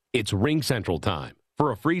want. It's RingCentral time.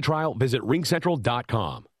 For a free trial, visit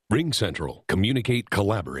ringcentral.com. RingCentral. Communicate,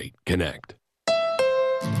 collaborate, connect.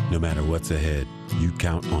 No matter what's ahead, you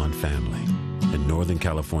count on family. And Northern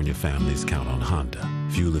California families count on Honda.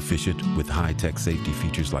 Fuel efficient with high-tech safety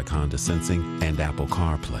features like Honda Sensing and Apple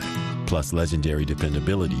CarPlay. Plus legendary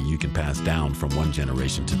dependability you can pass down from one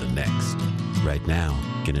generation to the next. Right now,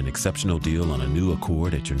 get an exceptional deal on a new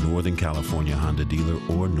Accord at your Northern California Honda dealer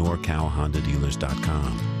or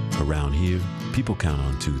NorCalHondaDealers.com. Around here, people count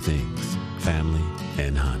on two things: family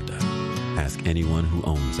and Honda. Ask anyone who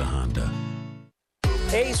owns a Honda.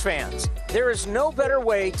 A's fans, there is no better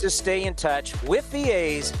way to stay in touch with the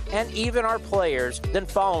A's and even our players than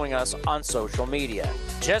following us on social media.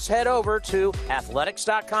 Just head over to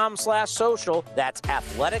athletics.com/social. That's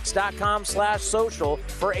athletics.com/social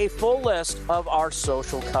for a full list of our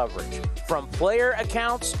social coverage, from player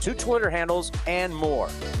accounts to Twitter handles and more.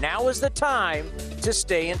 Now is the time to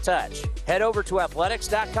stay in touch. Head over to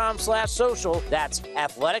athletics.com/social. That's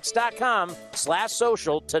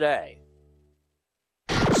athletics.com/social today.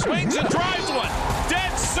 Swings and drives one.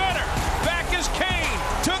 Dead center. Back is Kane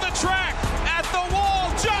to the track. At the wall.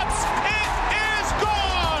 Jumps. It is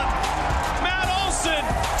gone. Matt Olson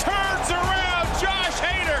turns around Josh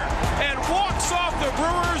Hader and walks off the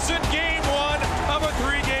Brewers in Game 1 of a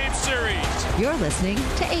 3-game series. You're listening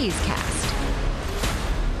to A's Cast.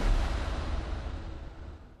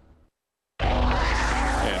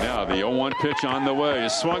 The 0-1 pitch on the way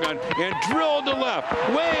is swung on and drilled to left,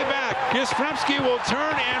 way back. Yastrzemski will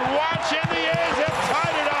turn and watch, and the A's have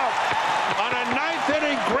tied it up on a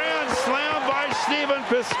 9th-inning grand slam by Stephen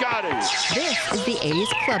Piscotty. This is the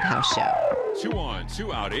A's Clubhouse Show. 2 on,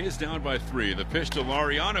 2 out. A's down by 3. The pitch to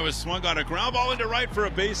Laureano is swung on a ground ball into right for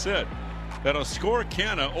a base hit. That'll score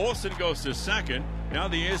Canha. Olsen goes to second. Now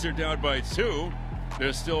the A's are down by 2.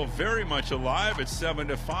 They're still very much alive. It's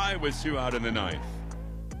 7-5 with 2 out in the 9th.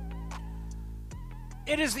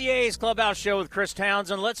 It is the A's Clubhouse Show with Chris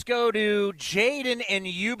Townsend. Let's go to Jaden in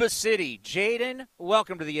Yuba City. Jaden,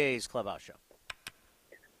 welcome to the A's Clubhouse Show.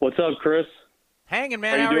 What's up, Chris? Hanging,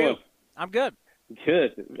 man. How are you? I'm good.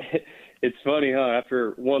 Good. It's funny, huh?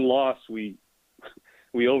 After one loss, we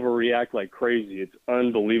overreact like crazy. It's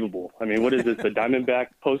unbelievable. I mean, what is this, the Diamondback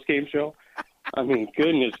post-game show? I mean,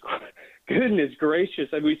 goodness gracious.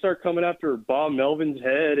 I mean, we start coming after Bob Melvin's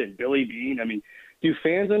head and Billy Beane. I mean, do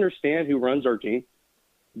fans understand who runs our team?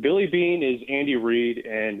 Billy Beane is Andy Reid,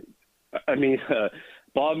 and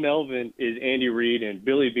Bob Melvin is Andy Reid, and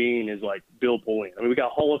Billy Beane is like Bill Pulliam. I mean, we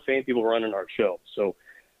got Hall of Fame people running our show. So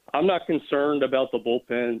I'm not concerned about the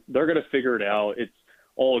bullpen. They're going to figure it out. It's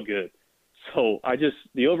all good. So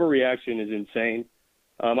the overreaction is insane.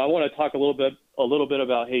 I want to talk a little bit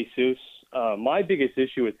about Jesus. My biggest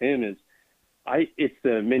issue with him is it's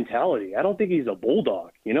the mentality. I don't think he's a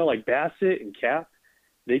bulldog. You know, like Bassett and Cap,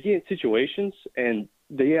 they get in situations and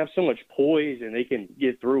they have so much poise and they can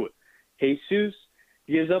get through it. Jesus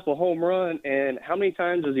gives up a home run, and how many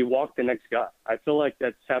times does he walk the next guy? I feel like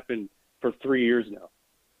that's happened for 3 years now.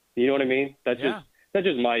 You know what I mean? That's just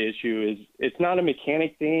my issue. Is it's not a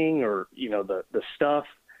mechanic thing or the stuff.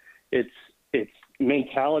 It's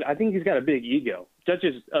mentality. I think he's got a big ego. That's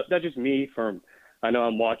just me from. I know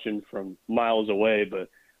I'm watching from miles away, but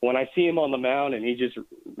when I see him on the mound and he's just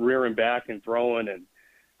rearing back and throwing, and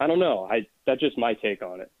I don't know, that's just my take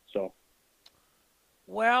on it. So,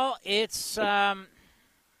 well, it's the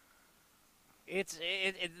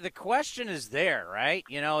question is there, right?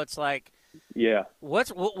 You know, it's like, yeah,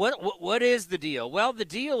 what is the deal? Well, the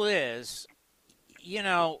deal is,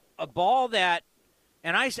 a ball that,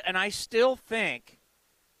 and I still think.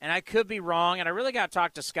 And I could be wrong, and I really got to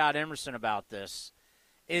talk to Scott Emerson about this,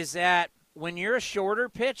 is that when you're a shorter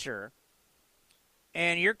pitcher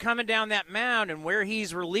and you're coming down that mound and where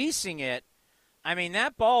he's releasing it, I mean,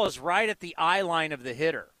 that ball is right at the eye line of the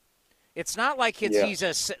hitter. It's not like he's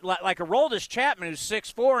like a Aroldis Chapman who's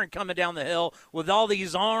 6'4" and coming down the hill with all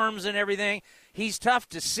these arms and everything. He's tough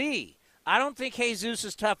to see. I don't think Jesus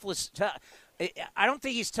is tough. I don't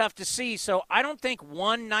think he's tough to see, so I don't think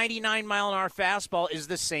one 99-mile-an-hour fastball is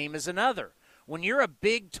the same as another. When you're a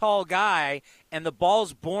big, tall guy and the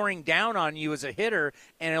ball's boring down on you as a hitter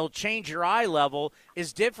and it'll change your eye level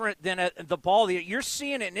is different than the ball that you're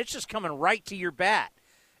seeing it and it's just coming right to your bat.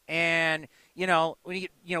 And, when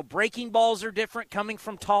breaking balls are different coming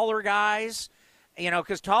from taller guys,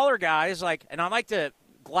 because taller guys, and I like to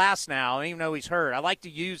Glass now, even though he's hurt, I like to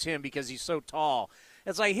use him because he's so tall.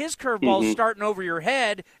 It's like his curveball's Mm-hmm. starting over your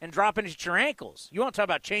head and dropping at your ankles. You want to talk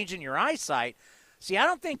about changing your eyesight. See, I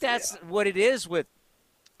don't think that's what it is with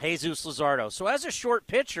Jesus Luzardo. So as a short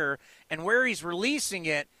pitcher and where he's releasing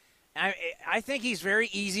it, I think he's very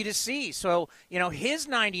easy to see. So, his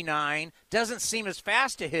 99 doesn't seem as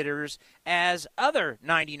fast to hitters as other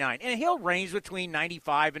 99. And he'll range between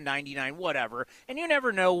 95 and 99, whatever. And you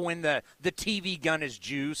never know when the TV gun is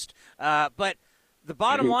juiced. But the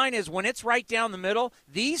bottom line is when it's right down the middle,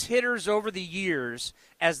 these hitters over the years,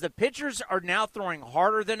 as the pitchers are now throwing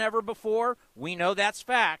harder than ever before, we know that's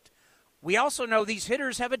fact. We also know these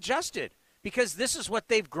hitters have adjusted because this is what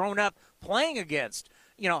they've grown up playing against.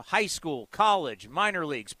 High school, college, minor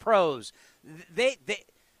leagues, pros,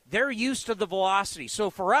 they're used to the velocity.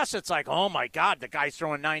 So for us, it's like, oh my God, the guy's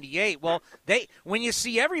throwing 98. Well, when you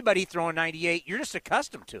see everybody throwing 98, you're just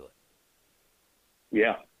accustomed to it.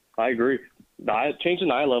 Yeah, I agree. Changing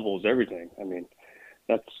the eye level is everything. I mean,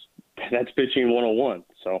 that's pitching 101.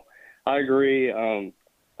 So I agree.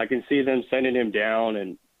 I can see them sending him down,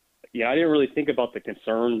 and I didn't really think about the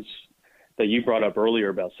concerns that you brought up earlier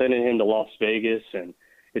about sending him to Las Vegas, and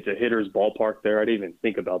it's a hitter's ballpark there. I didn't even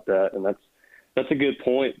think about that, and that's a good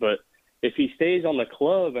point. But if he stays on the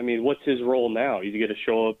club, I mean, what's his role now? He's going to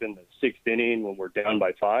show up in the sixth inning when we're down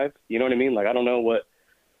by 5. You know what I mean? Like, I don't know what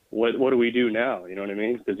do we do now? You know what I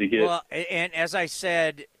mean? Does he get? Well, and as I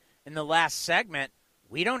said in the last segment,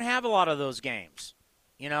 we don't have a lot of those games.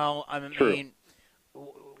 True.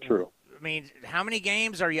 I mean, how many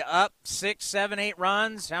games are you up 6, 7, 8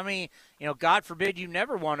 runs? How many, God forbid you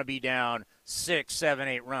never want to be down 6, 7,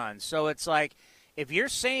 8 runs. So it's like if you're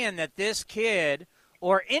saying that this kid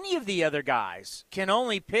or any of the other guys can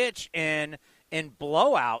only pitch in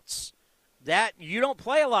blowouts, that you don't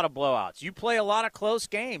play a lot of blowouts. You play a lot of close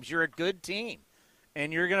games. You're a good team.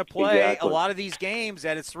 And you're going to play a lot of these games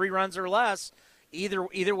that it's 3 runs or less,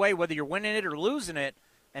 either way, whether you're winning it or losing it.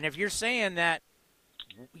 And if you're saying that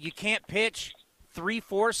you can't pitch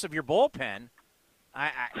 3/4 of your bullpen,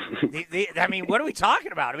 I mean, what are we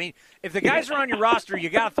talking about? I mean, if the guys are on your roster, you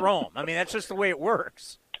got to throw them. I mean, that's just the way it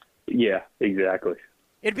works. Yeah, exactly.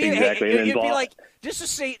 It'd be like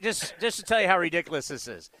just to tell you how ridiculous this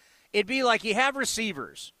is. It'd be like you have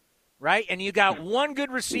receivers, right? And you got one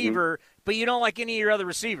good receiver, but you don't like any of your other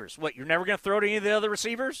receivers. What? You're never going to throw to any of the other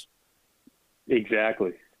receivers?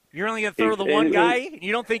 Exactly. You're only going to throw to the one guy?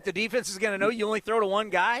 You don't think the defense is going to know you only throw to one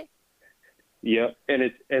guy? Yeah, and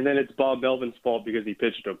then it's Bob Melvin's fault because he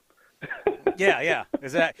pitched him. Yeah.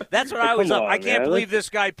 That's what I was up. I can't believe this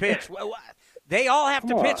guy pitched. Well, they all have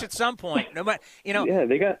to pitch at some point. No matter, Yeah,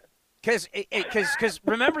 they got. Because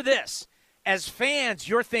remember this, as fans,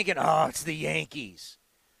 you're thinking, oh, it's the Yankees.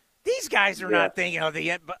 These guys are not thinking of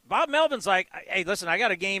the – Bob Melvin's like, hey, listen, I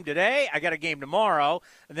got a game today, I got a game tomorrow,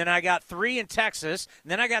 and then I got 3 in Texas,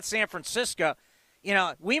 and then I got San Francisco.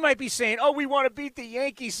 We might be saying, oh, we want to beat the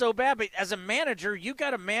Yankees so bad, but as a manager, you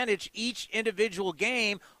got to manage each individual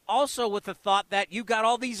game also with the thought that you got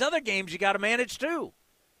all these other games you got to manage too.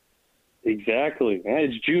 Exactly. Man,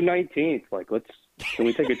 it's June 19th. Like, can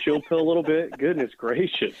we take a chill pill a little bit? Goodness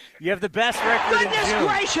gracious. You have the best record in June. Goodness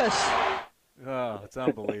gracious. Oh, it's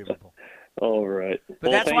unbelievable. All right.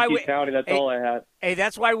 But that's why Tony. That's all I had. Hey,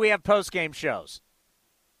 that's why we have post-game shows.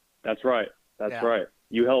 That's right. That's right.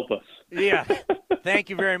 You help us. Yeah.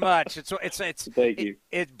 Thank you very much. It's Thank you.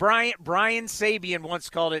 Brian Sabian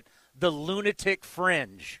once called it the lunatic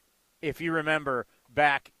fringe, if you remember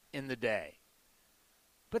back in the day.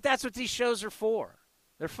 But that's what these shows are for.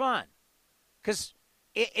 They're fun. Because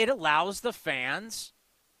it allows the fans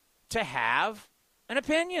to have an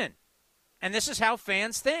opinion. And this is how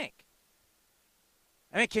fans think.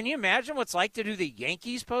 I mean, can you imagine what it's like to do the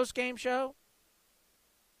Yankees post-game show?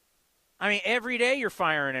 I mean, every day you're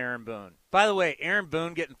firing Aaron Boone. By the way, Aaron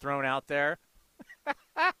Boone getting thrown out there.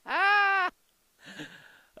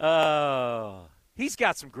 Oh, he's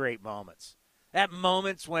got some great moments. That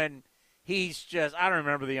moments when he's just, I don't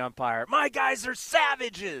remember the umpire. My guys are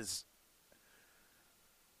savages.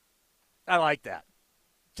 I like that.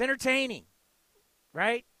 It's entertaining,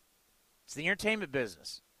 right? It's the entertainment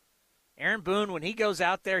business. Aaron Boone, when he goes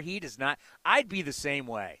out there, he does not. I'd be the same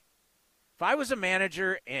way. If I was a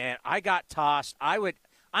manager and I got tossed,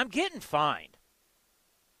 I'm getting fined.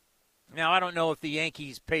 Now, I don't know if the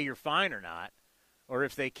Yankees pay your fine or not, or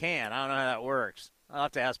if they can. I don't know how that works. I'll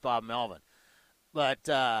have to ask Bob Melvin. But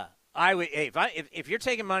I would. Hey, if you're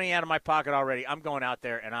taking money out of my pocket already, I'm going out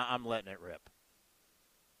there and I'm letting it rip.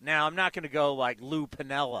 Now, I'm not going to go like Lou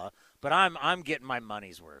Piniella, but I'm getting my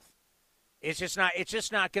money's worth. It's just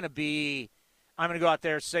not going to be, I'm going to go out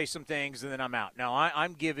there, say some things, and then I'm out. No,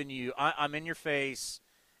 I'm giving you, I'm in your face,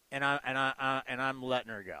 and I'm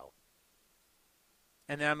letting her go.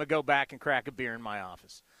 And then I'm going to go back and crack a beer in my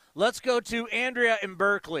office. Let's go to Andrea in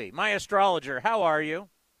Berkeley, my astrologer. How are you?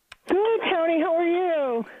 Good, Tony. How are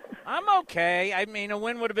you? I'm okay. I mean, a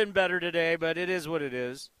win would have been better today, but it is what it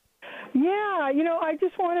is. Yeah, I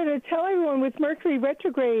just wanted to tell everyone with Mercury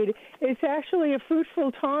retrograde, it's actually a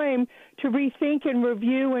fruitful time to rethink and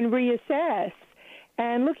review and reassess.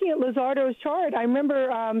 And looking at Luzardo's chart, I remember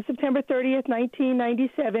September 30th,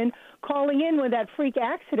 1997, calling in when that freak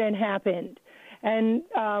accident happened. And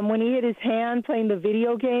when he hit his hand playing the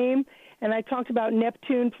video game, and I talked about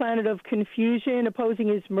Neptune, planet of confusion, opposing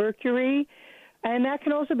his Mercury. And that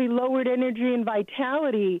can also be lowered energy and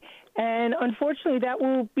vitality. And unfortunately, that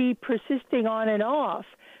will be persisting on and off.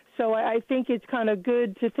 So I think it's kind of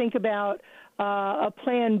good to think about a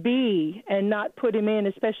plan B and not put him in,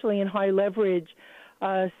 especially in high leverage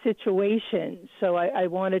situations. So I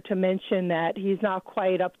wanted to mention that he's not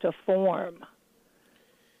quite up to form.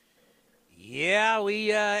 Yeah,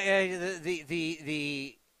 we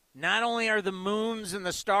the not only are the moons and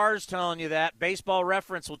the stars telling you that, Baseball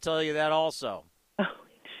Reference will tell you that also.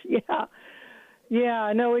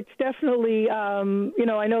 Yeah, no, it's definitely, I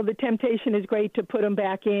know the temptation is great to put him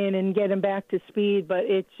back in and get him back to speed, but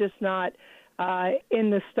it's just not in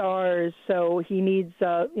the stars. So he needs,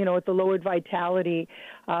 at the lowered vitality,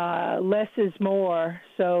 less is more.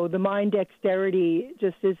 So the mind dexterity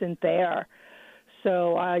just isn't there.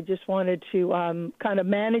 So I just wanted to kind of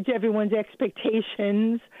manage everyone's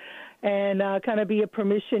expectations and kind of be a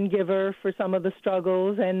permission giver for some of the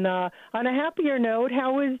struggles. And on a happier note,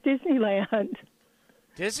 how was Disneyland?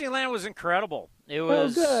 Disneyland was incredible. It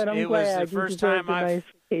was. Oh, good. I'm glad. Was the first time nice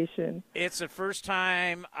vacation. It's the first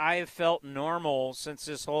time I've felt normal since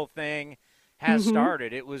this whole thing has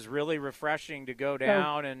started. It was really refreshing to go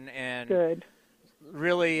down and good.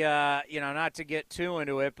 Really, not to get too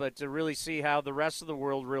into it, but to really see how the rest of the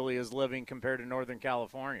world really is living compared to Northern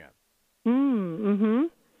California. Mm-hmm.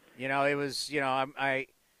 It was, I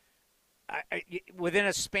within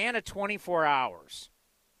a span of 24 hours,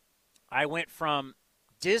 I went from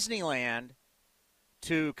Disneyland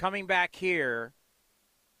to coming back here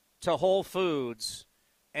to Whole Foods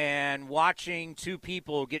and watching two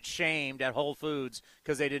people get shamed at Whole Foods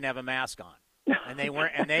because they didn't have a mask on. And they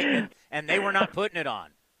weren't, and they were not putting it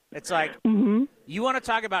on. It's like you want to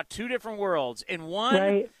talk about two different worlds in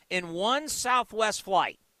one Southwest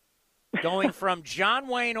flight, going from John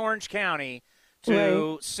Wayne, Orange County,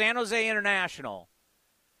 to San Jose International.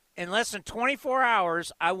 In less than 24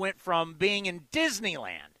 hours, I went from being in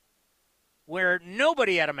Disneyland, where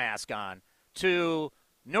nobody had a mask on, to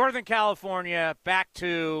Northern California, back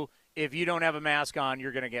to if you don't have a mask on,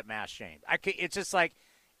 you're going to get mask shamed. It's just like.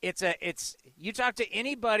 It's you talk to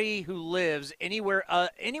anybody who lives anywhere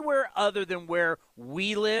other than where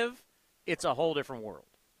we live, it's a whole different world.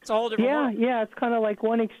 It's a whole different world. Yeah, it's kind of like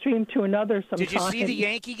one extreme to another sometimes. Did you see the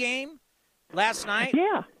Yankee game last night?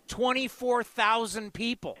 Yeah. 24,000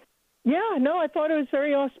 people. Yeah, no, I thought it was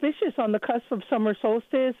very auspicious on the cusp of summer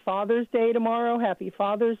solstice, Father's Day tomorrow, happy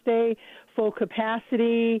Father's Day, full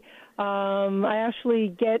capacity. I actually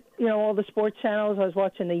get, all the sports channels. I was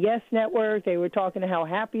watching the Yes Network. They were talking to how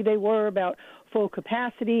happy they were about full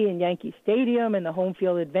capacity in Yankee Stadium and the home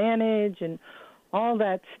field advantage and all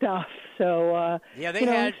that stuff. So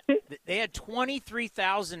they had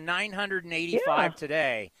 23,985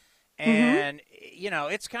 today, and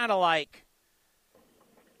it's kind of like.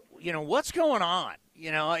 What's going on?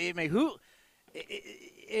 I mean,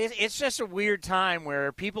 it's just a weird time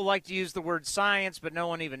where people like to use the word science, but no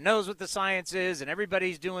one even knows what the science is, and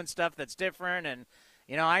everybody's doing stuff that's different. And,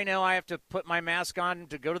 I know I have to put my mask on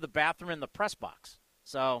to go to the bathroom in the press box.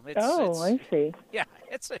 So I see. Yeah,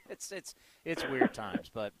 it's weird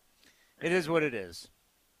times, but it is what it is.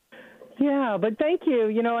 Yeah, but thank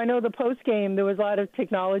you. I know the post game there was a lot of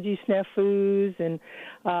technology snafus, and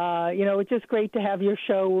it's just great to have your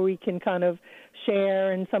show where we can kind of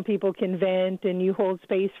share, and some people can vent, and you hold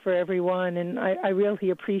space for everyone, and I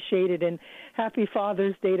really appreciate it. And happy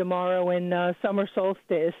Father's Day tomorrow and summer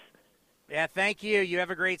solstice. Yeah, thank you. You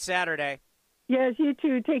have a great Saturday. Yes, you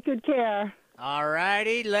too. Take good care. All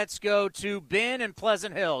righty, let's go to Ben in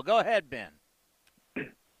Pleasant Hill. Go ahead, Ben.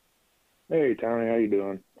 Hey, Tony, how you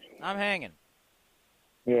doing? I'm hanging.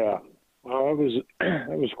 Yeah, well, it was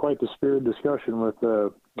quite the spirited discussion with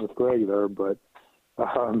Greg there, but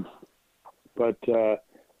yeah,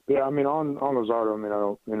 I mean on Luzardo, I mean I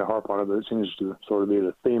don't mean to harp on it, but it seems to sort of be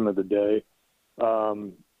the theme of the day.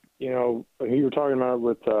 You were talking about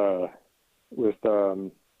with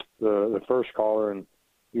the first caller, and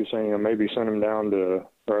you were saying maybe send him down to,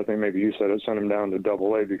 or I think maybe you said it, send him down to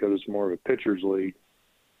Double-A because it's more of a pitcher's league.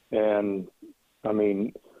 And, I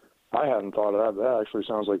mean, I hadn't thought of that. That actually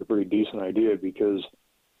sounds like a pretty decent idea because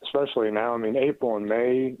especially now, I mean, April and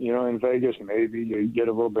May, in Vegas, maybe you get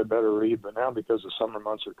a little bit better read. But now because the summer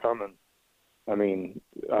months are coming, I mean,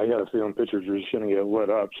 I got a feeling pitchers are just going to get lit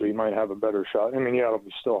up. So you might have a better shot. I mean, yeah, it'll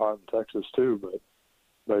be still hot in Texas too,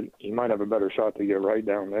 but you might have a better shot to get right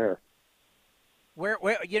down there. Where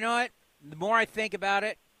you know what? The more I think about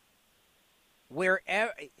it,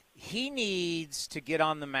 wherever he needs to get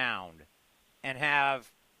on the mound and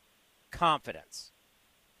have confidence.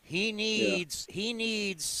 He needs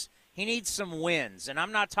some wins, and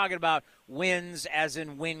I'm not talking about wins as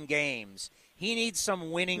in win games. He needs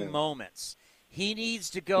some winning moments. He needs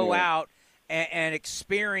to go out and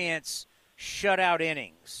experience shutout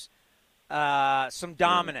innings, some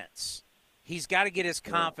dominance. He's got to get his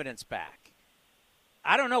confidence back.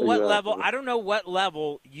 I don't know what level. I don't know what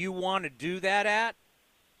level you want to do that at.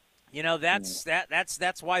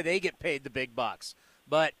 That's why they get paid the big bucks.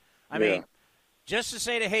 But I mean, just to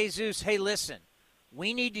say to Jesus, hey, listen,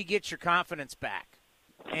 we need to get your confidence back,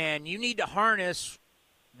 and you need to harness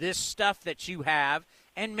this stuff that you have,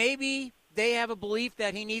 and maybe they have a belief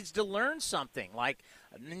that he needs to learn something, like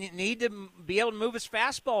need to be able to move his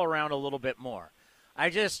fastball around a little bit more.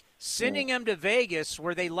 Sending him to Vegas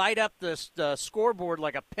where they light up the scoreboard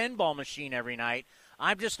like a pinball machine every night,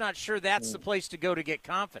 I'm just not sure that's the place to go to get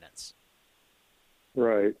confidence.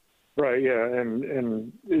 Right, yeah,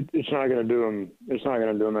 and it's not going to do him. It's not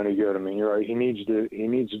going to do him any good. I mean, you're right. He needs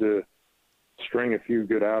to string a few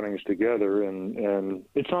good outings together, and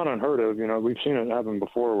it's not unheard of. We've seen it happen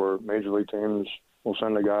before where major league teams will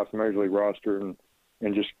send a guy off the major league roster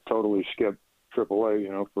and just totally skip AAA.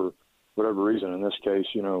 For whatever reason. In this case,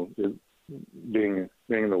 it being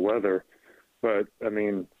the weather. But I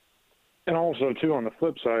mean, and also too on the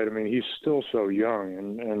flip side, I mean, he's still so young,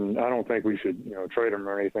 and I don't think we should trade him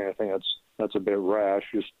or anything. I think that's a bit rash,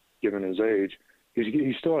 just given his age.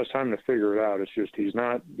 He still has time to figure it out. It's just he's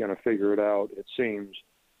not going to figure it out, it seems,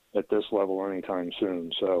 at this level anytime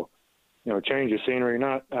soon. So, change of scenery,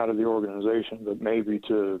 not out of the organization, but maybe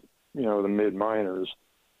to the mid minors,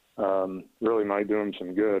 really might do him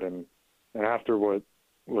some good. And after what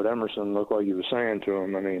Emerson looked like he was saying to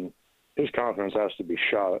him, I mean, his confidence has to be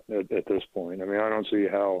shot at this point. I mean, I don't see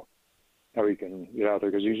how he can get out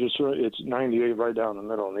there because it's 98 right down the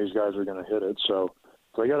middle, and these guys are going to hit it. So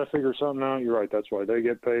they got to figure something out. You're right. That's why they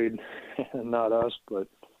get paid and not us. But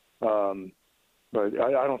I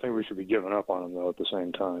don't think we should be giving up on him though. At the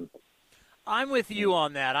same time, I'm with you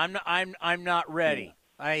on that. I'm not ready.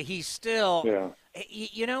 He's still. Yeah.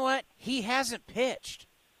 You know what? He hasn't pitched.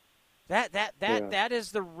 That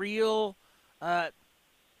is the real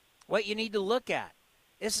what you need to look at.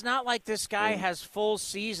 It's not like this guy has full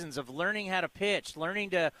seasons of learning how to pitch, learning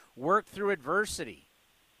to work through adversity.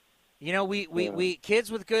 We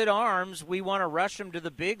kids with good arms, we want to rush them to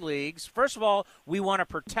the big leagues. First of all, we want to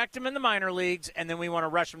protect them in the minor leagues, and then we want to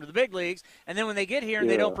rush them to the big leagues. And then when they get here and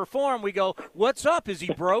they don't perform, we go, "What's up? Is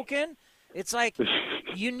he broken?" It's like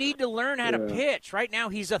you need to learn how to pitch. Right now,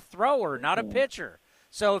 he's a thrower, not a pitcher.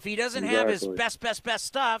 So if he doesn't have his best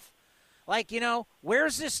stuff,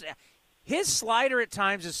 where's this? His slider at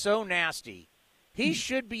times is so nasty. He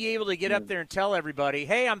should be able to get up there and tell everybody,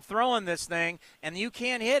 hey, I'm throwing this thing, and you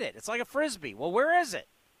can't hit it. It's like a Frisbee. Well, where is it?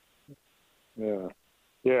 Yeah.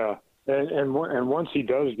 And once he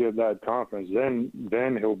does get that confidence, then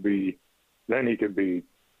he could be,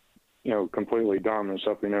 completely dominant,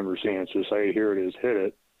 stuff we never seen. It's just, hey, here it is, hit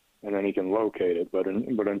it, and then he can locate it. But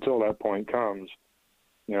until that point comes,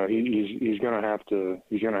 he's going to have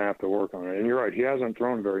to work on it. And you're right, he hasn't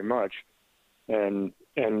thrown very much. And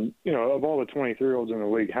of all the 23-year-olds in the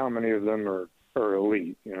league, how many of them are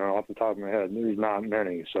elite? Off the top of my head, there's not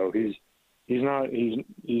many. So he's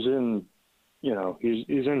in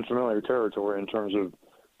familiar territory in terms of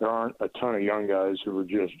there aren't a ton of young guys who are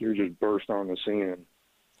just burst on the scene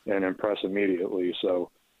and impress immediately.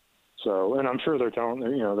 So and I'm sure they're telling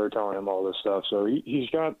him all this stuff. So he's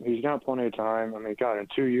got plenty of time. I mean, God, in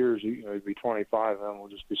 2 years he'd be 25, and then we'll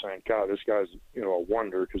just be saying, God, this guy's a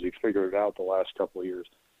wonder because he figured it out the last couple of years.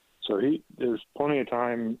 So there's plenty of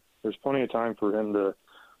time. There's plenty of time for him to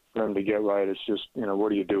get right. It's just what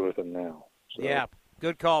do you do with him now? So, yeah,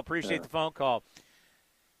 good call. Appreciate the phone call.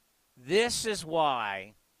 This is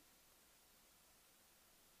why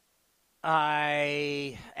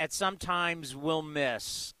I at sometimes will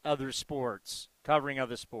miss other sports, covering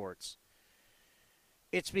other sports.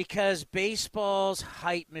 It's because baseball's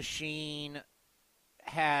hype machine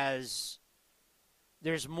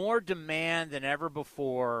there's more demand than ever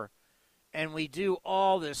before, and we do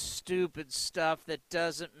all this stupid stuff that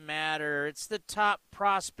doesn't matter. It's the top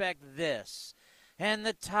prospect this and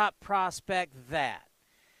the top prospect that.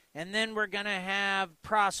 And then we're going to have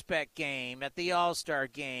prospect game at the All-Star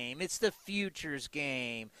game. It's the futures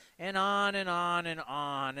game, and on and on and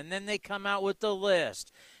on. And then they come out with the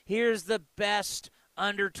list. Here's the best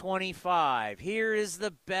under 25. Here is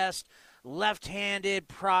the best left-handed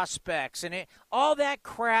prospects. And all that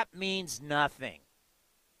crap means nothing.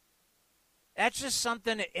 That's just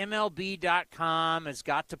something that MLB.com has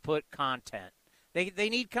got to put content. They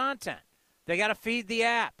need content. They got to feed the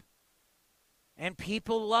app. And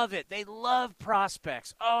people love it. They love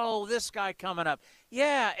prospects. Oh, this guy coming up.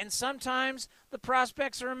 Yeah, and sometimes the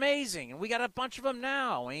prospects are amazing, and we got a bunch of them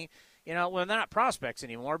now. Well, they're not prospects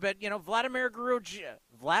anymore, but, Vladimir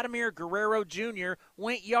Guerrero Jr.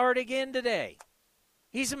 went yard again today.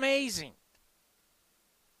 He's amazing.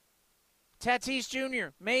 Tatis Jr.,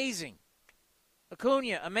 amazing.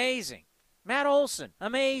 Acuna, amazing. Matt Olson,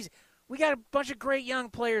 amazing. We got a bunch of great young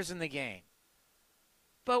players in the game.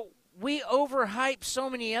 But we overhype so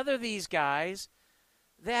many other these guys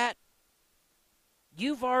that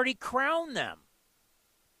you've already crowned them.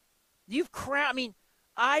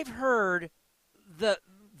 I've heard the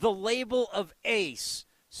label of ace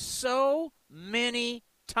so many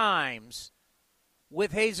times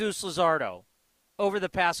with Jesus Luzardo over the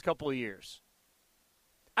past couple of years.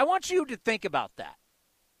 I want you to think about that.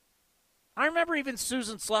 I remember even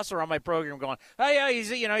Susan Slesser on my program going, "Oh yeah,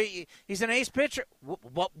 he's an ace pitcher."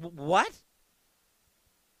 What?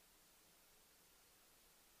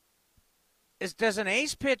 Does an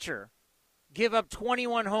ace pitcher give up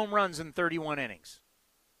 21 home runs in 31 innings?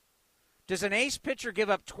 Does an ace pitcher give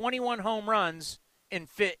up 21 home runs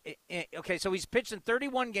okay, so he's pitched in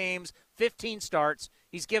 31 games, 15 starts.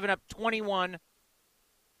 He's given up 21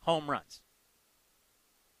 home runs.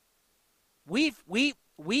 We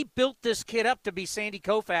built this kid up to be Sandy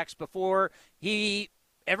Koufax before he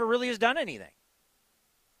ever really has done anything.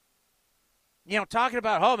 Talking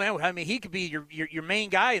about, he could be your main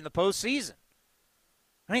guy in the postseason.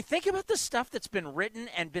 Think about the stuff that's been written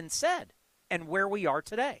and been said and where we are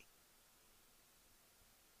today.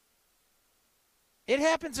 It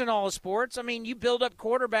happens in all sports. You build up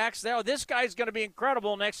quarterbacks. This guy's going to be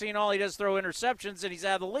incredible. Next thing you know, all he does is throw interceptions and he's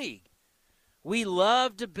out of the league. We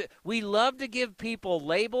love to give people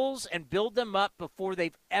labels and build them up before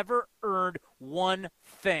they've ever earned one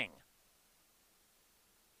thing.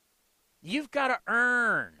 You've got to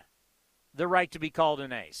earn the right to be called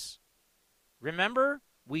an ace. Remember,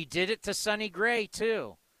 we did it to Sonny Gray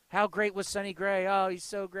too. How great was Sonny Gray? Oh, he's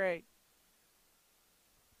so great.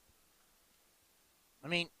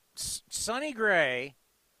 Sonny Gray.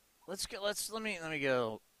 Let me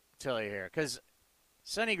go tell you here, because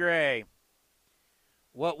Sonny Gray,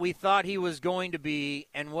 what we thought he was going to be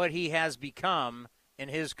and what he has become in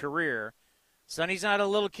his career, Sonny's not a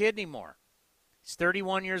little kid anymore. He's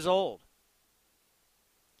 31 years old.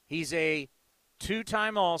 He's a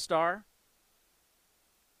two-time All-Star.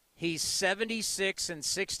 He's 76 and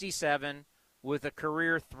 67 with a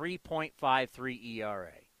career 3.53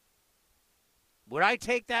 ERA. Would I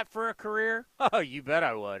take that for a career? Oh, you bet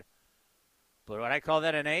I would. But would I call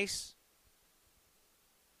that an ace?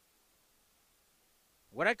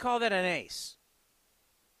 Would I call that an ace?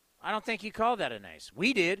 I don't think you call that an ace.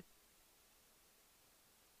 We did.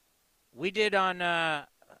 We did on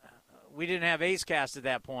we didn't have Ace Cast at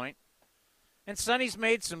that point. And Sonny's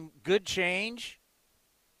made some good change.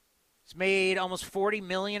 He's made almost $40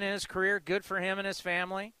 million in his career. Good for him and his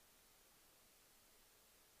family.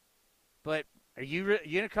 But are you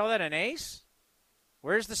going to call that an ace?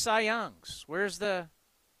 Where's the Cy Youngs? Where's the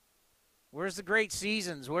great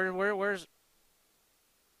seasons? Where's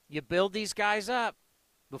you build these guys up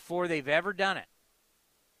before they've ever done it.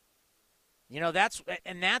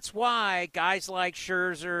 That's why guys like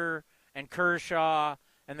Scherzer and Kershaw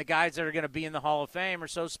and the guys that are going to be in the Hall of Fame are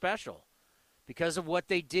so special, because of what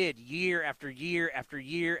they did year after year after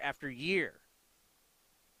year after year.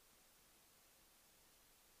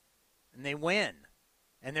 And they win,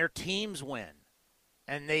 and their teams win,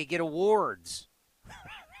 and they get awards.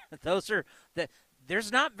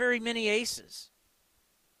 There's not very many aces.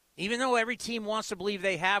 Even though every team wants to believe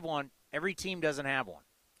they have one, every team doesn't have one.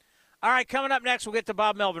 All right, coming up next, we'll get to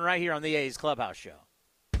Bob Melvin right here on the A's Clubhouse Show.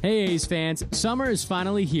 Hey A's fans, summer is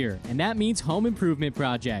finally here, and that means home improvement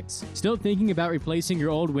projects. Still thinking about replacing your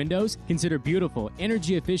old windows? Consider beautiful,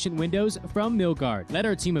 energy-efficient windows from Milgard. Let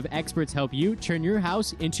our team of experts help you turn your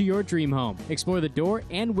house into your dream home. Explore the door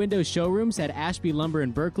and window showrooms at Ashby Lumber in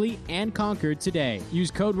Berkeley and Concord today. Use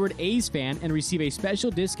code word A'sFan and receive a special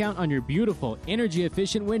discount on your beautiful,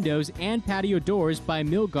 energy-efficient windows and patio doors by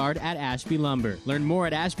Milgard at Ashby Lumber. Learn more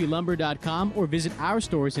at ashbylumber.com or visit our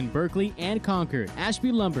stores in Berkeley and Concord.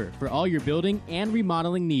 Ashby Lumber, for all your building and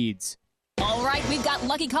remodeling needs. All right, we've got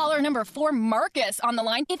lucky caller number 4, Marcus, on the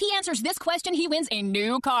line. If he answers this question, he wins a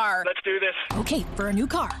new car. Let's do this. Okay, for a new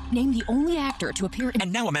car, name the only actor to appear in...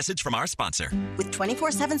 And now a message from our sponsor. With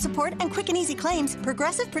 24/7 support and quick and easy claims,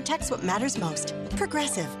 Progressive protects what matters most.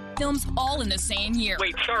 Progressive. Films all in the same year.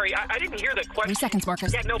 Wait, sorry, I didn't hear the question. 3 seconds,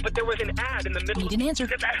 Marcus. Yeah, no, but there was an ad in the middle. You didn't answer.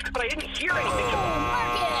 But I didn't hear anything.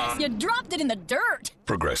 Marcus, you dropped it in the dirt.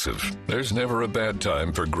 Progressive. There's never a bad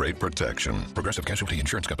time for great protection. Progressive Casualty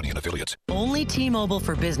Insurance Company and Affiliates. Only T-Mobile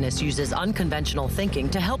for Business uses unconventional thinking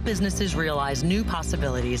to help businesses realize new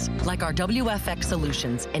possibilities, like our WFX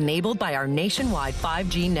solutions, enabled by our nationwide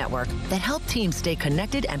 5G network that help teams stay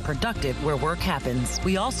connected and productive where work happens.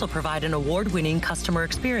 We also provide an award-winning customer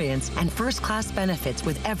experience and first-class benefits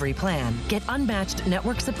with every plan. Get unmatched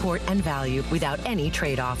network support and value without any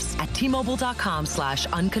trade-offs at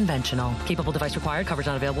T-Mobile.com/unconventional. Capable device required. Coverage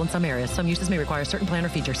not available in some areas. Some uses may require certain plan or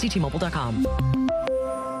feature. See T-Mobile.com.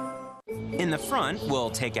 In the front, we'll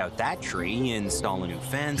take out that tree, install a new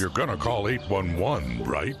fence. You're gonna call 811,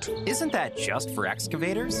 right? Isn't that just for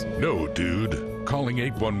excavators? No, dude. Calling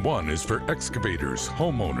 811 is for excavators,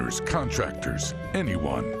 homeowners, contractors,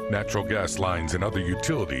 anyone. Natural gas lines and other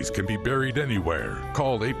utilities can be buried anywhere.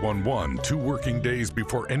 Call 811 2 working days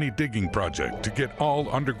before any digging project to get all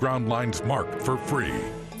underground lines marked for free.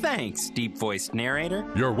 Thanks, deep-voiced narrator.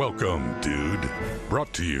 You're welcome, dude.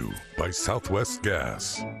 Brought to you by Southwest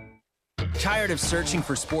Gas. Tired of searching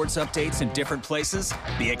for sports updates in different places?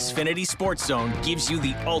 The Xfinity Sports Zone gives you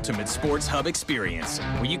the ultimate sports hub experience,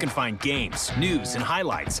 where you can find games, news, and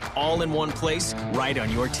highlights all in one place, right on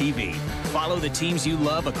your TV. Follow the teams you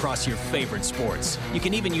love across your favorite sports. You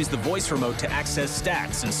can even use the voice remote to access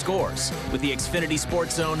stats and scores. With the Xfinity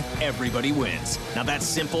Sports Zone, everybody wins. Now that's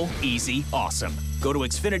simple, easy, awesome. Go to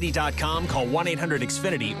Xfinity.com, call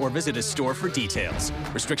 1-800-XFINITY, or visit a store for details.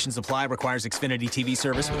 Restrictions apply. Requires Xfinity TV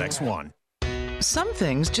service with X1. Some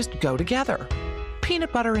things just go together.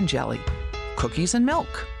 Peanut butter and jelly, cookies and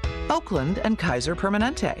milk, Oakland and Kaiser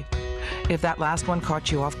Permanente. If that last one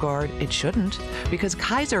caught you off guard, it shouldn't, because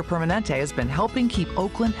Kaiser Permanente has been helping keep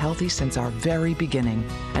Oakland healthy since our very beginning.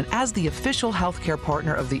 And as the official healthcare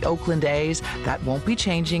partner of the Oakland A's, that won't be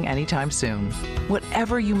changing anytime soon.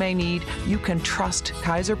 Whatever you may need, you can trust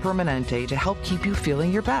Kaiser Permanente to help keep you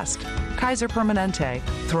feeling your best. Kaiser Permanente.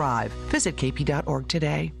 Thrive. Visit kp.org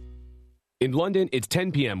today. In London, it's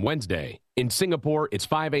 10 p.m. Wednesday. In Singapore, it's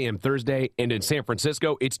 5 a.m. Thursday. And in San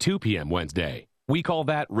Francisco, it's 2 p.m. Wednesday. We call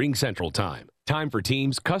that Ring Central Time. Time for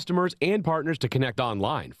teams, customers, and partners to connect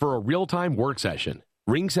online for a real-time work session.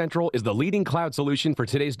 Ring Central is the leading cloud solution for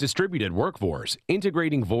today's distributed workforce,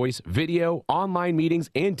 integrating voice, video, online meetings,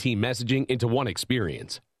 and team messaging into one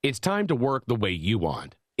experience. It's time to work the way you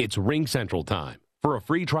want. It's Ring Central Time. For a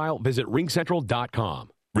free trial, visit ringcentral.com.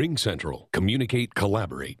 Ring Central. Communicate,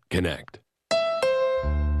 collaborate, connect.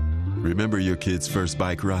 Remember your kid's first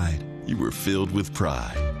bike ride? You were filled with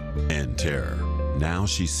pride and terror. Now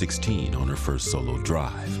she's 16 on her first solo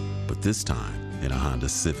drive, but this time in a Honda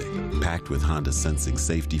Civic, packed with Honda Sensing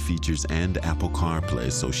safety features and Apple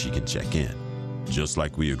CarPlay so she can check in. Just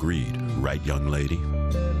like we agreed, right, young lady?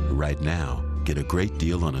 Right now, get a great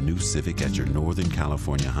deal on a new Civic at your Northern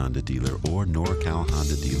California Honda dealer or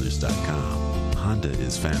NorCalHondaDealers.com. Honda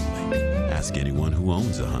is family. Ask anyone who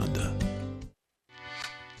owns a Honda.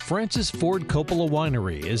 Francis Ford Coppola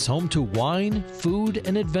Winery is home to wine, food,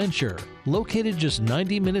 and adventure. Located just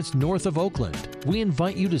 90 minutes north of Oakland, we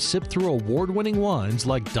invite you to sip through award-winning wines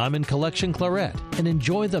like Diamond Collection Claret and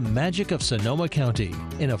enjoy the magic of Sonoma County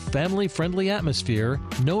in a family-friendly atmosphere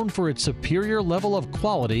known for its superior level of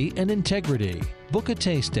quality and integrity. Book a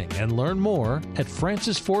tasting and learn more at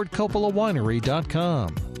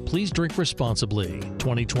francisfordcoppolawinery.com. Please drink responsibly.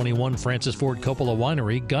 2021 Francis Ford Coppola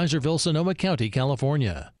Winery, Geyserville, Sonoma County,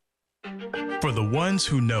 California. For the ones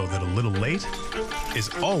who know that a little late is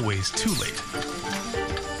always too late,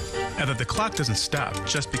 and that the clock doesn't stop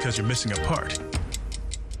just because you're missing a part,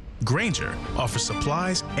 Grainger offers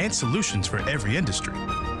supplies and solutions for every industry.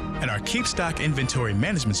 And our Keep Stock inventory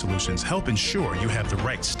management solutions help ensure you have the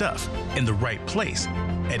right stuff in the right place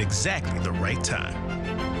at exactly the right time.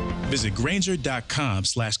 Visit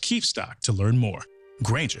Grainger.com/keepstock to learn more.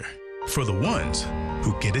 Grainger, for the ones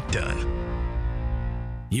who get it done.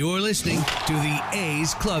 You're listening to the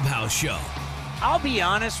A's Clubhouse Show. I'll be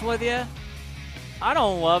honest with you. I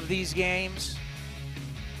don't love these games.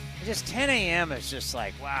 Just 10 a.m. is just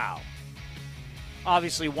like, wow.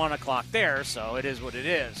 Obviously 1 o'clock there, so it is what it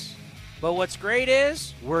is. But what's great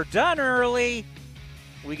is we're done early.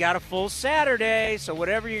 We got a full Saturday, so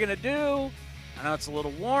whatever you're going to do, I know it's a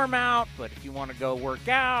little warm out, but if you want to go work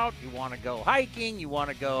out, you want to go hiking, you want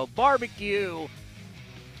to go barbecue,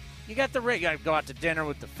 you got to go out to dinner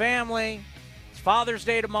with the family. It's Father's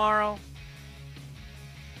Day tomorrow.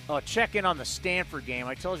 Oh, check in on the Stanford game.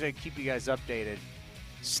 I told you I'd keep you guys updated.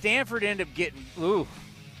 Stanford ended up getting,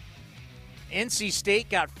 NC State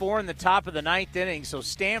got 4 in the top of the 9th inning, so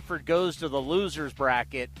Stanford goes to the losers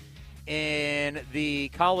bracket in the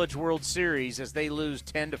College World Series as they lose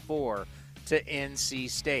 10-4 to NC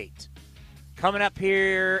State. Coming up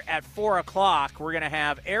here at 4 o'clock, we're going to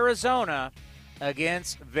have Arizona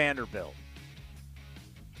against Vanderbilt.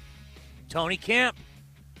 Tony Kemp,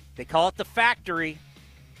 they call it the factory.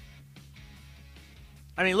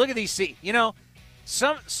 I mean, look at these. The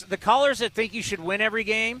callers that think you should win every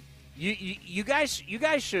game, you guys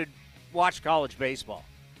should watch college baseball.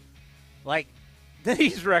 Like,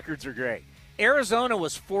 these records are great. Arizona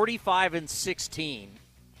was 45-16.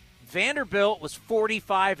 Vanderbilt was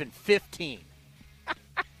 45-15.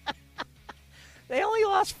 They only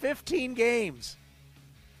lost 15 games.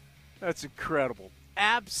 That's incredible.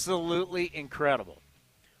 Absolutely incredible.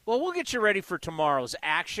 Well, we'll get you ready for tomorrow's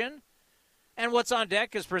action. And what's on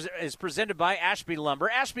deck is presented by Ashby Lumber.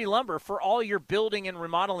 Ashby Lumber for all your building and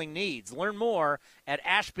remodeling needs. Learn more at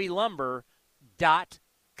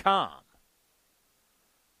ashbylumber.com.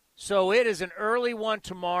 So it is an early one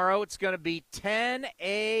tomorrow. It's going to be 10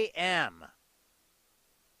 a.m.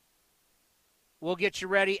 We'll get you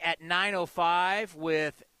ready at 9:05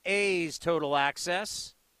 with A's Total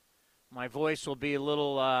Access. My voice will be a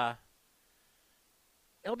little,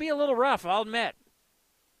 it'll be a little rough, I'll admit.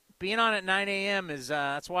 Being on at 9 a.m. is,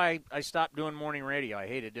 that's why I stopped doing morning radio. I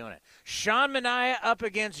hated doing it. Sean Manaea up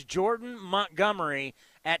against Jordan Montgomery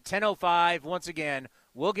at 10:05. Once again,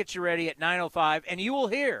 we'll get you ready at 9:05, and you will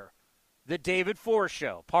hear the David Forst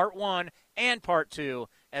Show, Part 1 and Part 2,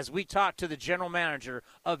 as we talk to the general manager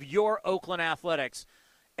of your Oakland Athletics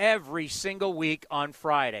every single week on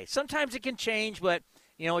Friday. Sometimes it can change, but,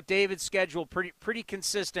 with David's schedule pretty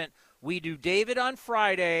consistent. We do David on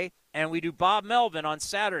Friday, and we do Bob Melvin on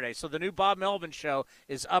Saturday. So the new Bob Melvin Show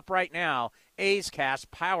is up right now, A's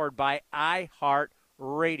Cast, powered by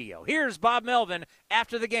iHeartRadio. Here's Bob Melvin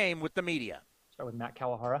after the game with the media. Start with Matt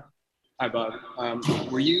Kawahara. Hi, Bob.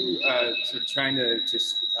 Were you sort of trying to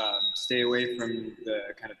just stay away from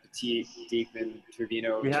the kind of Petit, Diekman,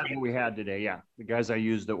 Trevino? We had what we had today, yeah. The guys I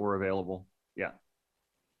used that were available, yeah.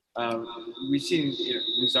 We've seen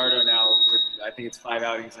Luzardo now with, I think it's 5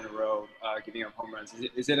 outings in a row, giving up home runs.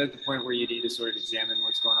 Is it at the point where you need to sort of examine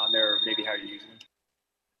what's going on there, or maybe how you're using him?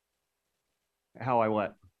 How I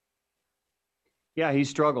what? Yeah, he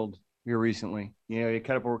struggled here recently. He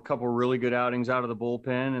cut up a couple of really good outings out of the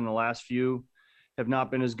bullpen, and the last few have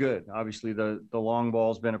not been as good. Obviously, the long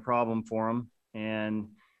ball's been a problem for him, and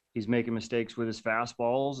he's making mistakes with his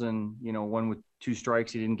fastballs. And one with 2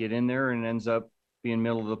 strikes, he didn't get in there, and ends up being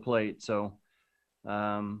middle of the plate. So,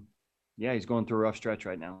 he's going through a rough stretch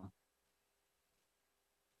right now.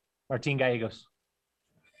 Martin Gallegos.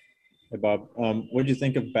 Hey, Bob. What did you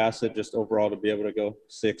think of Bassett just overall to be able to go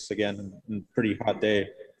 6 again in a pretty hot day?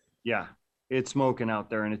 Yeah, it's smoking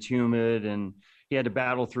out there, and it's humid, and he had to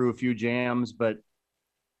battle through a few jams, but,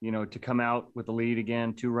 to come out with the lead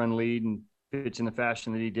again, 2-run lead, and pitch in the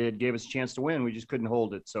fashion that he did, gave us a chance to win. We just couldn't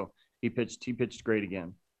hold it. So he pitched great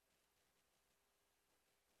again.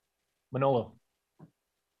 Manolo.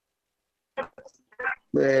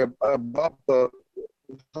 Yeah, Bob,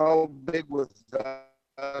 how big was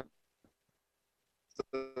that?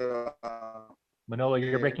 Manolo,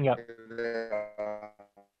 you're breaking up.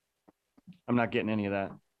 I'm not getting any of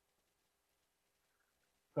that.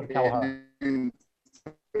 Go to Kawahara.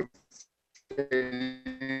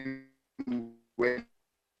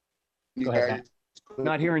 Go ahead, Matt.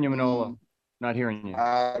 Not hearing you, Manolo. Not hearing you.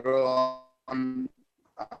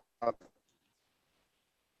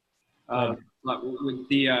 With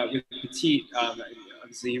Petit,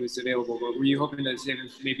 obviously he was available, but were you hoping to save him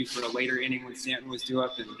maybe for a later inning when Stanton was due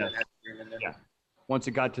up? Yeah. Once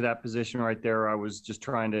it got to that position right there, I was just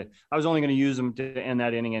I was only going to use him to end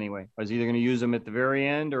that inning anyway. I was either going to use him at the very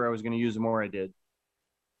end, or I was going to use him where I did.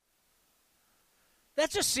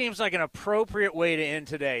 That just seems like an appropriate way to end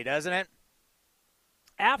today, doesn't it?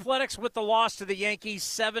 Athletics with the loss to the Yankees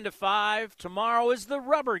 7-5. Tomorrow is the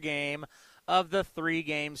rubber game of the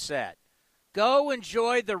 3-game set. Go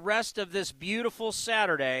enjoy the rest of this beautiful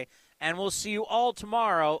Saturday, and we'll see you all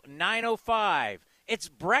tomorrow, 9:05. It's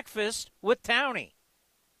breakfast with Townie.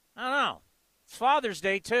 I don't know. It's Father's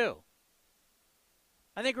Day, too.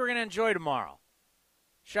 I think we're going to enjoy tomorrow.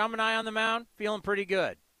 Shum and I on the mound, feeling pretty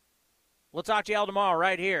good. We'll talk to you all tomorrow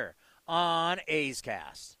right here on A's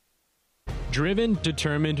Cast. Driven,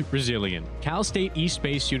 determined, resilient. Cal State East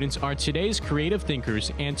Bay students are today's creative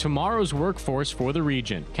thinkers and tomorrow's workforce for the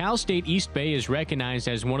region. Cal State East Bay is recognized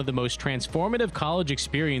as one of the most transformative college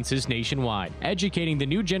experiences nationwide, educating the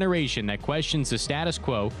new generation that questions the status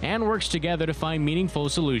quo and works together to find meaningful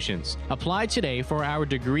solutions. Apply today for our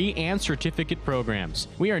degree and certificate programs.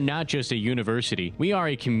 We are not just a university, we are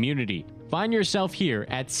a community. Find yourself here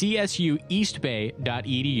at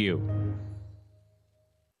csueastbay.edu.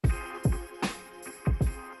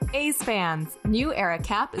 A's fans, New Era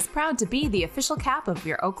Cap is proud to be the official cap of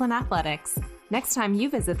your Oakland Athletics. Next time you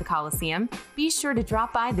visit the Coliseum, be sure to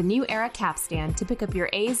drop by the New Era Cap stand to pick up your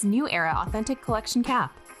A's New Era Authentic Collection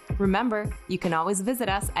cap. Remember, you can always visit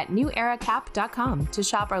us at neweracap.com to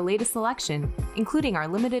shop our latest selection, including our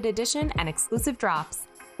limited edition and exclusive drops.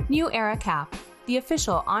 New Era Cap, the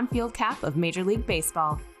official on-field cap of Major League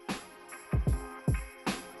Baseball.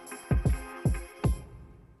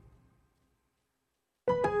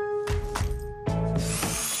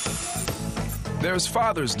 There's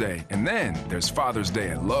Father's Day, and then there's Father's Day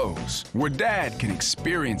at Lowe's, where Dad can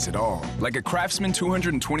experience it all, like a Craftsman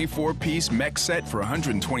 224-piece mech set for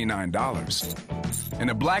 $129, and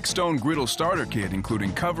a Blackstone griddle starter kit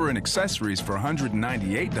including cover and accessories for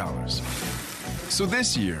 $198. So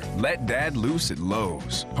this year, let Dad loose at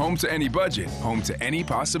Lowe's. Home to any budget, home to any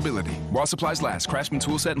possibility. While supplies last, Craftsman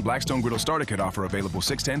tool set and Blackstone griddle starter kit offer available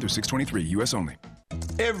 6/10 through 6/23, U.S. only.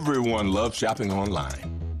 Everyone loves shopping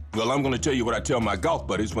online. Well, I'm going to tell you what I tell my golf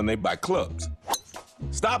buddies when they buy clubs.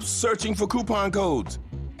 Stop searching for coupon codes.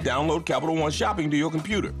 Download Capital One Shopping to your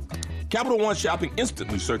computer. Capital One Shopping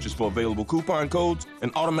instantly searches for available coupon codes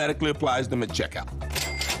and automatically applies them at checkout.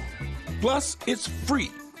 Plus, it's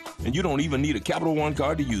free, and you don't even need a Capital One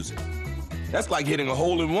card to use it. That's like hitting a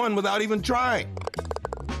hole-in-one without even trying.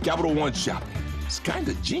 Capital One Shopping. It's kind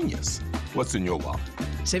of genius. What's in your wallet?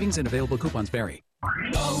 Savings and available coupons vary.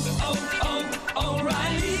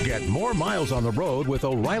 O'Reilly. Get more miles on the road with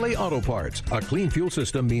O'Reilly Auto Parts. A clean fuel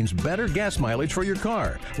system means better gas mileage for your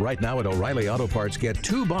car. Right now at O'Reilly Auto Parts, get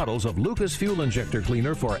 2 bottles of Lucas Fuel Injector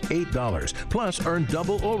Cleaner for $8. Plus, earn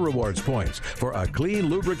double O Rewards points. For a clean,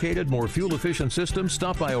 lubricated, more fuel-efficient system,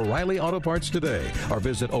 stop by O'Reilly Auto Parts today or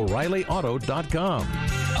visit O'ReillyAuto.com.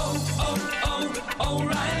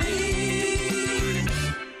 O'Reilly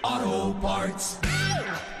Auto Parts.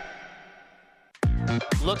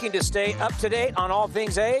 Looking to stay up to date on all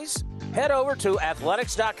things A's? Head over to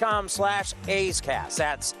athletics.com/A'sCast.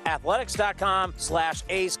 That's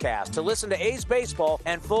athletics.com/A'sCast to listen to A's baseball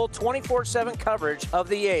and full 24/7 coverage of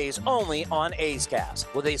the A's only on A's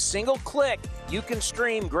Cast. With a single click, you can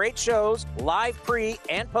stream great shows, live pre-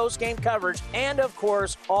 and post-game coverage, and, of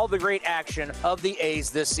course, all the great action of the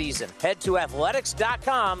A's this season. Head to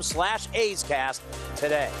athletics.com/A'sCast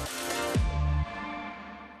today.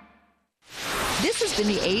 This has been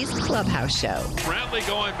the A's Clubhouse Show. Brantley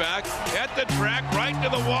going back at the track, right to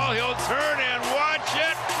the wall. He'll turn and watch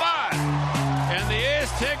it fly. And the A's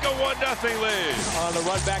take a 1-0 lead. On the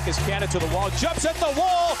run back is Cannon to the wall. Jumps at the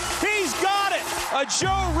wall. He's got it. A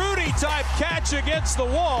Joe Rudy type catch against the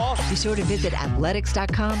wall. Be sure to visit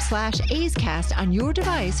athletics.com/A'sCast on your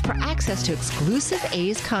device for access to exclusive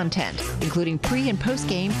A's content, including pre- and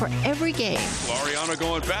post-game for every game. Laureano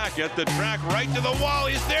going back at the track, right to the wall.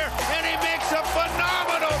 He's there, and he makes a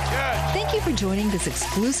phenomenal catch. Thank you for joining this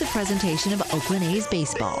exclusive presentation of Oakland A's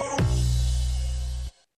baseball.